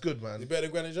alright. He's good, He's man. better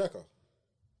than Granit Xhaka.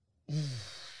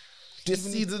 This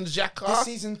season, Xhaka. This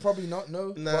season, probably not.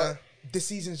 No, Nah. But this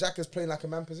season, Xhaka's playing like a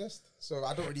man possessed. So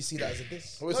I don't really see that as a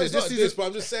diss. I would No, say it's this not season, this, but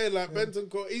I'm just saying, like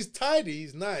Bentancur, he's tidy,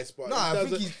 he's nice, but No, I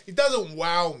think he doesn't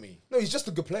wow me. No, he's just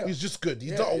a good player. he's just good.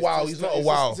 He's Yeah, not a he's wow. just- He's not a he's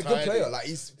wow. He's a good tidy. player. Like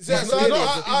he's Yeah, He's so not.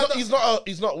 I don't-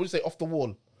 He's not. What do you say? Off the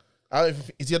wall. I don't even,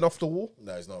 is he an off the wall?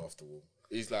 No, he's not off the wall.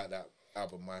 He's like that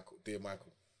Albert Michael, dear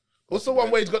Michael. What's the one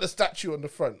where he's got the statue on the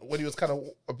front when he was kind of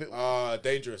a bit?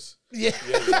 Dangerous. Yeah.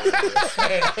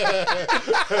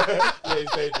 Yeah,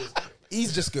 he's dangerous.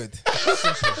 He's just good.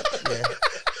 Simple. Yeah.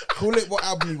 Call it what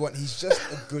album you want. He's just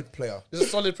a good player. He's a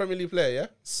solid Premier League player. Yeah.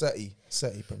 30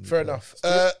 Premier League Fair player. enough.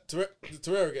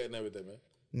 Torreira getting there with them, man.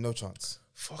 No chance.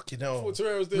 Fucking hell. Thought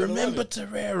Torreira was doing Remember the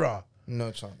Torreira?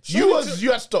 No chance.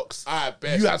 You had stocks. I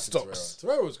bet You had stocks.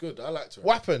 Torreira was good. I like Torreira.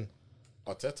 What happened?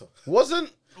 Arteta. Wasn't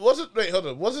wait, hold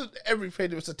on. Wasn't every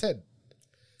played it was a 10?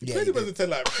 Yeah, Played he him as a did. 10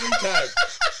 like 3 times.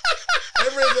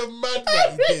 Everyone's a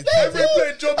madman. He did. Every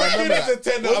played John I McGinn remember as a that.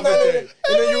 10 the Wasn't other that day.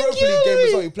 in the Europa League game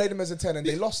as well? He played him as a 10 and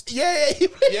they lost. Yeah, he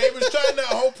played. Yeah, he was trying that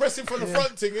whole pressing from the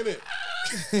front thing,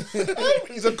 innit?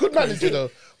 He's a good manager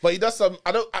though, but he does some.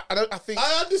 I think.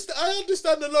 I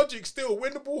understand the logic still.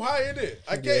 Win the ball high, innit?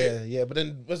 I get it. Yeah. But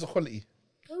then where's the quality?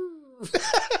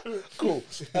 Cool.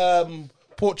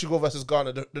 Portugal versus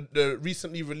Ghana. The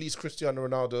recently released Cristiano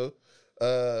Ronaldo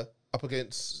up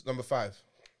against number 5.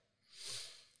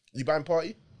 You buying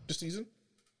Partey this season?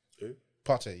 Who?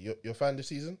 Partey, you're a fan this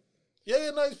season?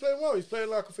 Yeah, no, he's playing well. He's playing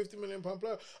like a £50 million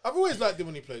player. I've always liked him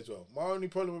when he plays well. My only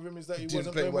problem with him is that he Didn't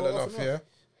wasn't play playing well well enough, yeah.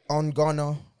 On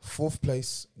Ghana, 4th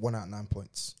place, 1 out of 9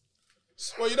 points.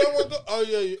 Well, you don't want to... Oh,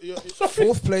 yeah.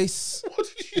 4th place, What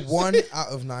did you 1 say? out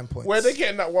of 9 points. Where are they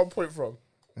getting that 1 point from?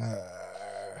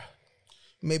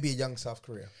 Maybe a young South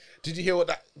Korea. Did you hear what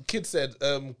that kid said?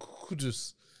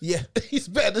 Kudus. Yeah. He's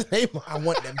better than Neymar. I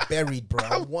want them buried, bro.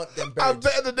 I want them I'm buried.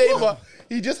 better than Neymar.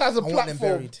 He just has a I want them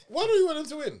platform. buried. Why do you want him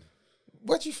to win?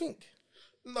 What do you think?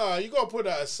 Nah, you got to put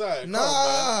that aside. Come Nah,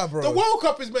 on, man. bro. The World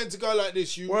Cup is meant to go like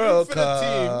this. You World root for the Cup.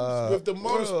 teams with the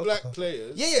most World black Cup.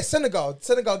 players. Yeah, Senegal.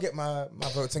 Senegal get my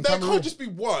votes. And There Cameroon. can't just be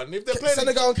one. If they're playing...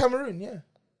 Senegal and Cameroon, yeah.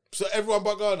 So everyone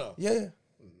but Ghana. Yeah.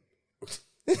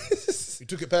 You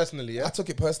took it personally, yeah? I took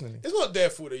it personally. It's not their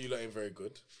fault that you lot ain't very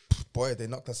good. Boy, they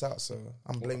knocked us out, so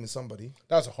I'm blaming somebody.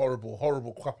 That was a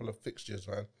horrible couple of fixtures,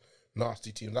 man.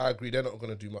 Nasty teams. I agree, they're not going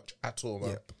to do much at all,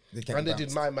 man. Yep. They came And they bounced.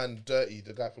 did my man dirty,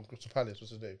 the guy from Crystal Palace.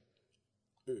 What's his name?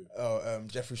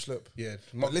 Jeffrey Schlupp. Yeah.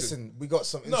 But mocked him. listen, we got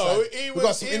some inside. No, we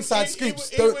got some inside scoops.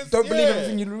 Don't believe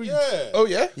everything you read. Yeah. Oh,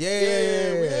 yeah? Yeah.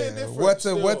 we're different What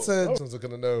still. a Someone's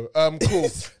going to know. Cool.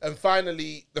 And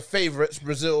finally, the favourites,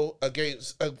 Brazil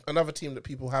against another team that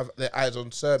people have their eyes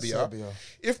on, Serbia. Serbia.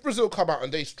 If Brazil come out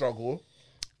and they struggle,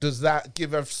 does that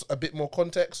give us a bit more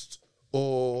context?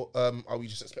 Or are we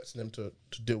just expecting them to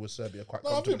deal with Serbia quite No,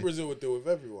 I think comfortably? Brazil would deal with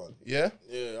everyone. Yeah?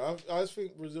 Yeah, I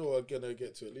think Brazil are going to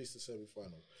get to at least the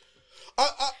semi-final.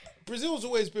 Brazil's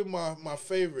always been my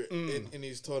favourite in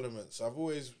these tournaments. I've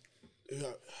always...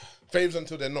 Faves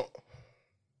until they're not.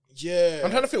 Yeah.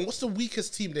 I'm trying to think, what's the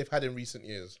weakest team they've had in recent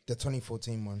years? The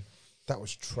 2014 one. That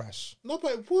was trash. No,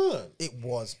 but it weren't. It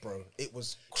was, bro. It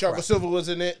was Thiago crap. Silva was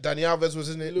in it. Dani Alves was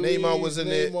in it. Luis, Neymar was in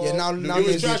it. Yeah, now it was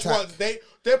names the trash attack. once.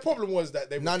 Their problem was that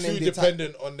they were Now too name the attack.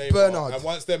 dependent on Neymar. Bernard. And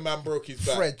once their man broke his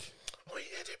back. Fred. Oh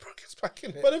yeah, they broke his back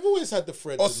in it. But they've always had the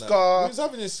Fred. Oscar. We was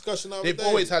having this discussion out They've there.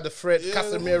 always had the Fred, Yeah, they've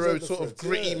always Casemiro had the sort of Fred,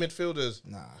 gritty yeah. midfielders.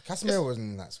 Nah, Casemiro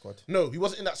wasn't in that squad. No, he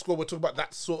wasn't in that squad. We're talking about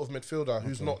that sort of midfielder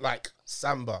who's not like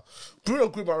Samba. Bruno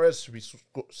Guimaraes should be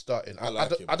starting.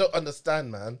 like him. I don't understand,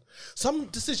 man. Some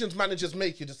decisions managers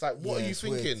make, you're just like, what Yeah, are you it's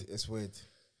thinking? Weird. It's weird.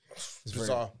 It's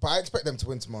bizarre. very, but I expect them to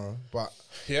win tomorrow. But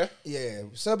Yeah? yeah,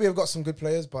 Serbia have got some good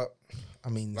players, but I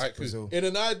mean, Like it's who? Brazil. In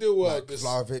an ideal world, Like this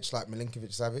Vlahovic, like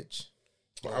Milinkovic, Savic.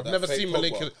 I've that never fake seen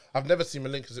Pogba. Malinka. I've never seen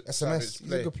Malinka. SMS,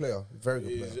 he's a good player. Very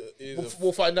good He's player.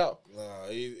 We'll find out.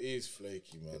 he's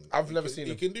flaky, man. I've never seen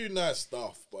He him. can do nice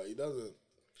stuff, but he doesn't.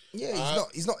 Yeah,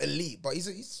 he's not elite, but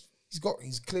he's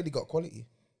clearly got quality.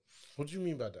 What do you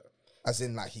mean by that? As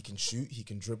in, like, he can shoot, he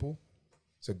can dribble.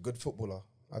 He's a good footballer.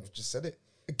 I've just said it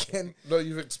again. No,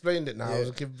 you've explained it now. Yeah.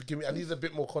 Give me. I need a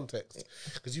bit more context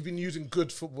because you've been using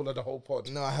good footballer the whole pod.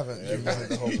 No, I haven't. Been using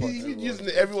the whole You've pot. been using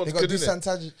it. Everyone's They got good in it. Dusan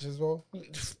Tadic as well.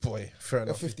 Boy, fair A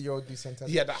enough. 50-year-old Dusan Tadic.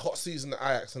 He had that hot season at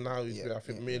Ajax, and now he's been, I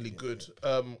think, really good.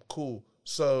 Cool.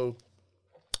 So,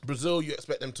 Brazil, you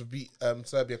expect them to beat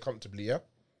Serbia comfortably, yeah?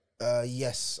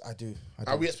 Yes, I do.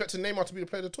 Are we expecting Neymar to be the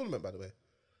player of the tournament, by the way?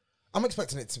 I'm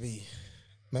expecting it to be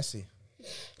Messi.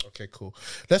 Okay, cool.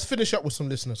 Let's finish up with some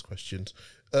listeners' questions.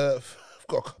 I've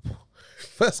got a couple.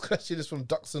 First question is from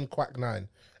Duxon Quack 9.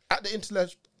 At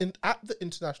the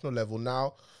international level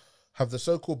now, have the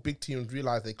so-called big teams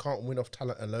realised they can't win off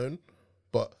talent alone,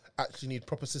 but actually need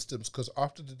proper systems? Because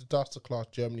after the disaster class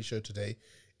Germany showed today,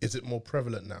 is it more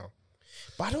prevalent now?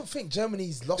 But I don't think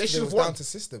Germany's lost They today should've was won. down to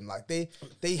system. Like they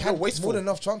had wasteful. more than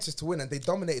enough chances to win, and they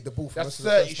dominated the ball for That's most of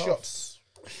the 30 first half. shots.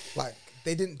 Like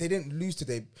they didn't lose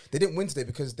today. They didn't win today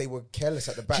because they were careless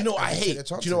at the back. Do you know what and I took their hate? Do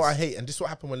chances. you know what I hate? And this is what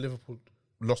happened when Liverpool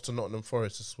lost to Nottingham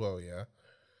Forest as well, yeah?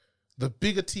 The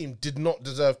bigger team did not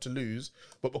deserve to lose,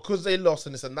 but because they lost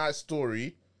and it's a nice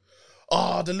story,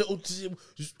 the little team...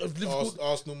 Liverpool,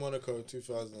 Arsenal Monaco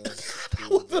 2000. that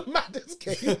was the maddest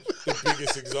game. The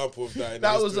biggest example of that. In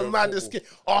That the was the history of maddest football.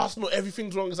 game. Arsenal,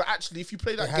 everything's wrong. It's like, actually, if you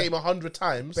play that had game 100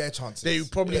 times, bare chances. they would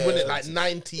probably win it like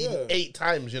 98 Yeah.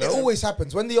 times, you know? It always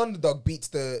happens when the underdog beats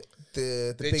the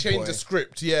they big changed boy. the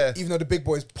script, yeah. Even though the big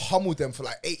boys pummeled them for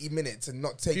like 80 minutes and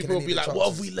not taking People will any be of the like, what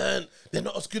have chances. we learned? They're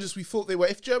not as good as we thought they were.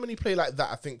 If Germany play like that,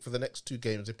 I think for the next 2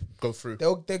 games, they go through.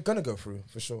 They're gonna go through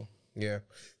for sure. Yeah,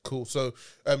 cool. So,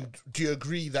 do you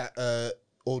agree that,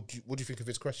 what do you think of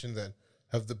his question then?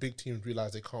 Have the big teams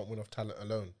realised they can't win off talent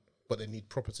alone, but they need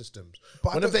proper systems?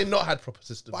 But I When have don't- they not had proper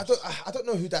systems? But I don't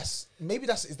know who that's. Maybe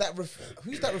that's who's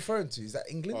that referring to? Is that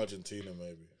England? Argentina,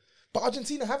 maybe. But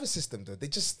Argentina have a system though. They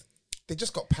just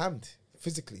got pammed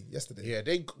physically yesterday. Yeah,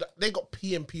 they got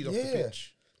PMP'd off the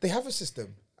pitch. They have a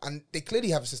system, and they clearly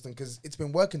have a system because it's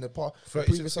been working the 36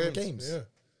 previous other games. Yeah,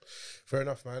 fair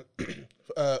enough, man.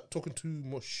 Talking too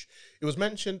much. It was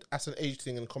mentioned as an age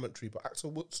thing in commentary, but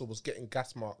Axel Witsel was getting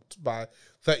gas marked by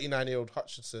 39-year-old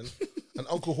Hutchinson and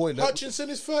Uncle Hoyler. Hutchinson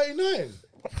is 39.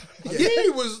 I knew he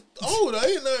was old. I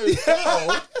didn't know he was that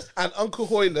old. And Uncle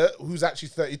Hoyler, who's actually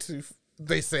 32,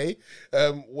 they say,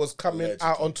 was coming Allegedly.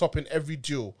 out on top in every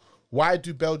duel. Why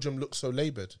do Belgium look so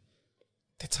laboured?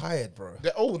 They're tired, bro.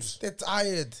 They're old. They're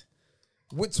tired.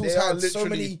 Witzel's They are had so literally-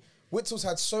 many. Witzel's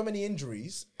had so many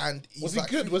injuries, and he's Was he like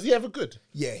good? Was he ever good?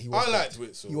 Yeah, he was. I good. liked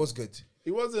Witsel. He was good.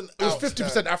 He wasn't. It was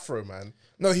outstanding. 50% Afro, man.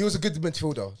 No, he was a good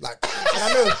midfielder. Like, and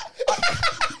I know.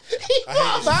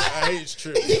 I hate his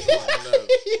trip. No.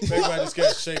 Maybe I just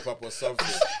get a shape up or something.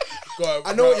 God,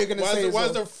 I know what you're gonna why say Is as why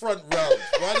is well. the front round?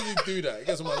 Why did he do that? It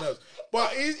gets on my nerves.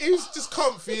 But he was just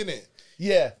comfy, innit?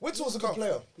 Yeah. Witzel's a good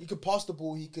player. He could pass the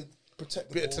ball. He could protect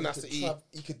the Bit of ball. tenacity.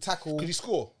 He could tackle. Could he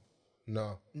score?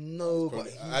 No. No, but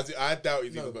I doubt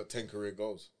he's even got 10 career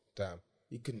goals. Damn.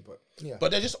 he couldn't. But yeah,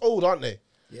 But they're just old, aren't they?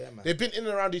 yeah, man. They've been in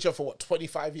and around each other for, what,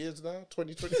 25 years now?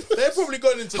 20. They've probably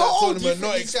gone into that How old do you tournament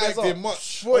not think these guys expecting are?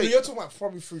 much. Oh, you're talking about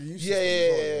probably through the youth Yeah,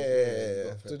 system yeah, as yeah.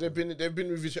 well. So they've been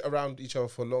with around each other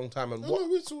for a long time. And No, what no,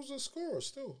 Witzel's a scorer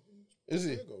still. is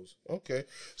he? There goes. Okay,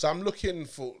 so I'm looking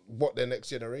for what their next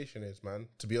generation is, man.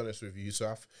 To be honest with you,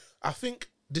 so I think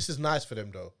this is nice for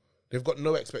them though. They've got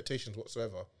no expectations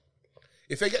whatsoever.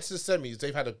 If they get to the semis,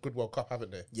 they've had a good World Cup,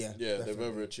 haven't they? Yeah, Yeah, definitely.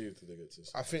 they've overachieved till they get to.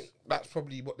 I think that's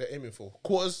probably what they're aiming for.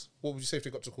 Quarters. What would you say if they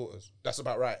got to quarters? That's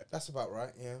about right. That's about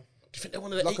right. Yeah. Do you think they're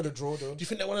one of the Luck of the draw, though. Do you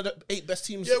think they're one of the 8 best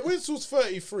teams? Yeah, Winslow's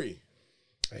 33.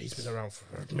 He's been around for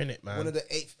a minute, man. One of the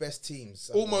 8th best teams.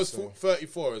 Almost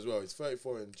 34 as well. He's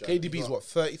 34 in January. KDB's what,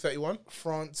 30, 31?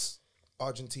 France,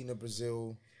 Argentina,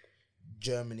 Brazil,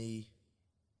 Germany,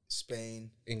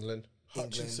 Spain, England.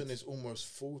 Hutchinson is almost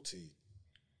 40.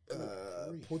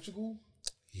 Portugal.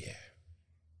 Yeah.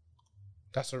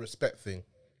 That's a respect thing.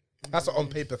 That's an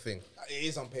on-paper thing. It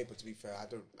is on paper, to be fair.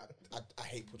 I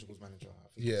hate Portugal's manager.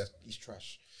 I think he's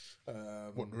trash.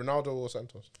 What, Ronaldo or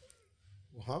Santos?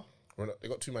 Huh? They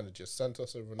got 2 managers,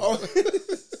 Santos and Ronaldo.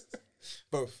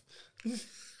 Both.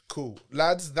 Cool.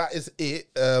 Lads, that is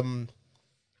it.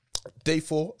 Day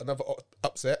 4, another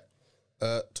upset.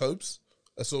 Tobes,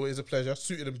 as always a pleasure.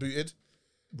 Suited and booted.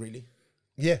 Really?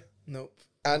 Yeah. Nope.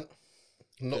 And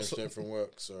Not straight from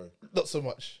work, sorry. not so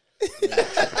much.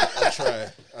 I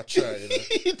try, you know.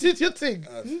 You did your thing.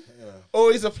 You know.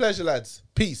 Always a pleasure, lads.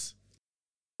 Peace.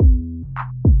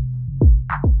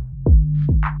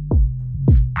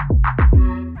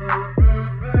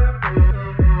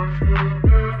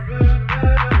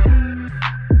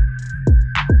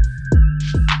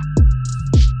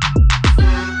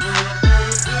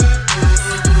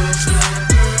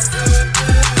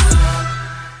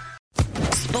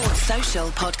 Sports Social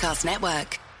Podcast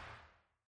Network.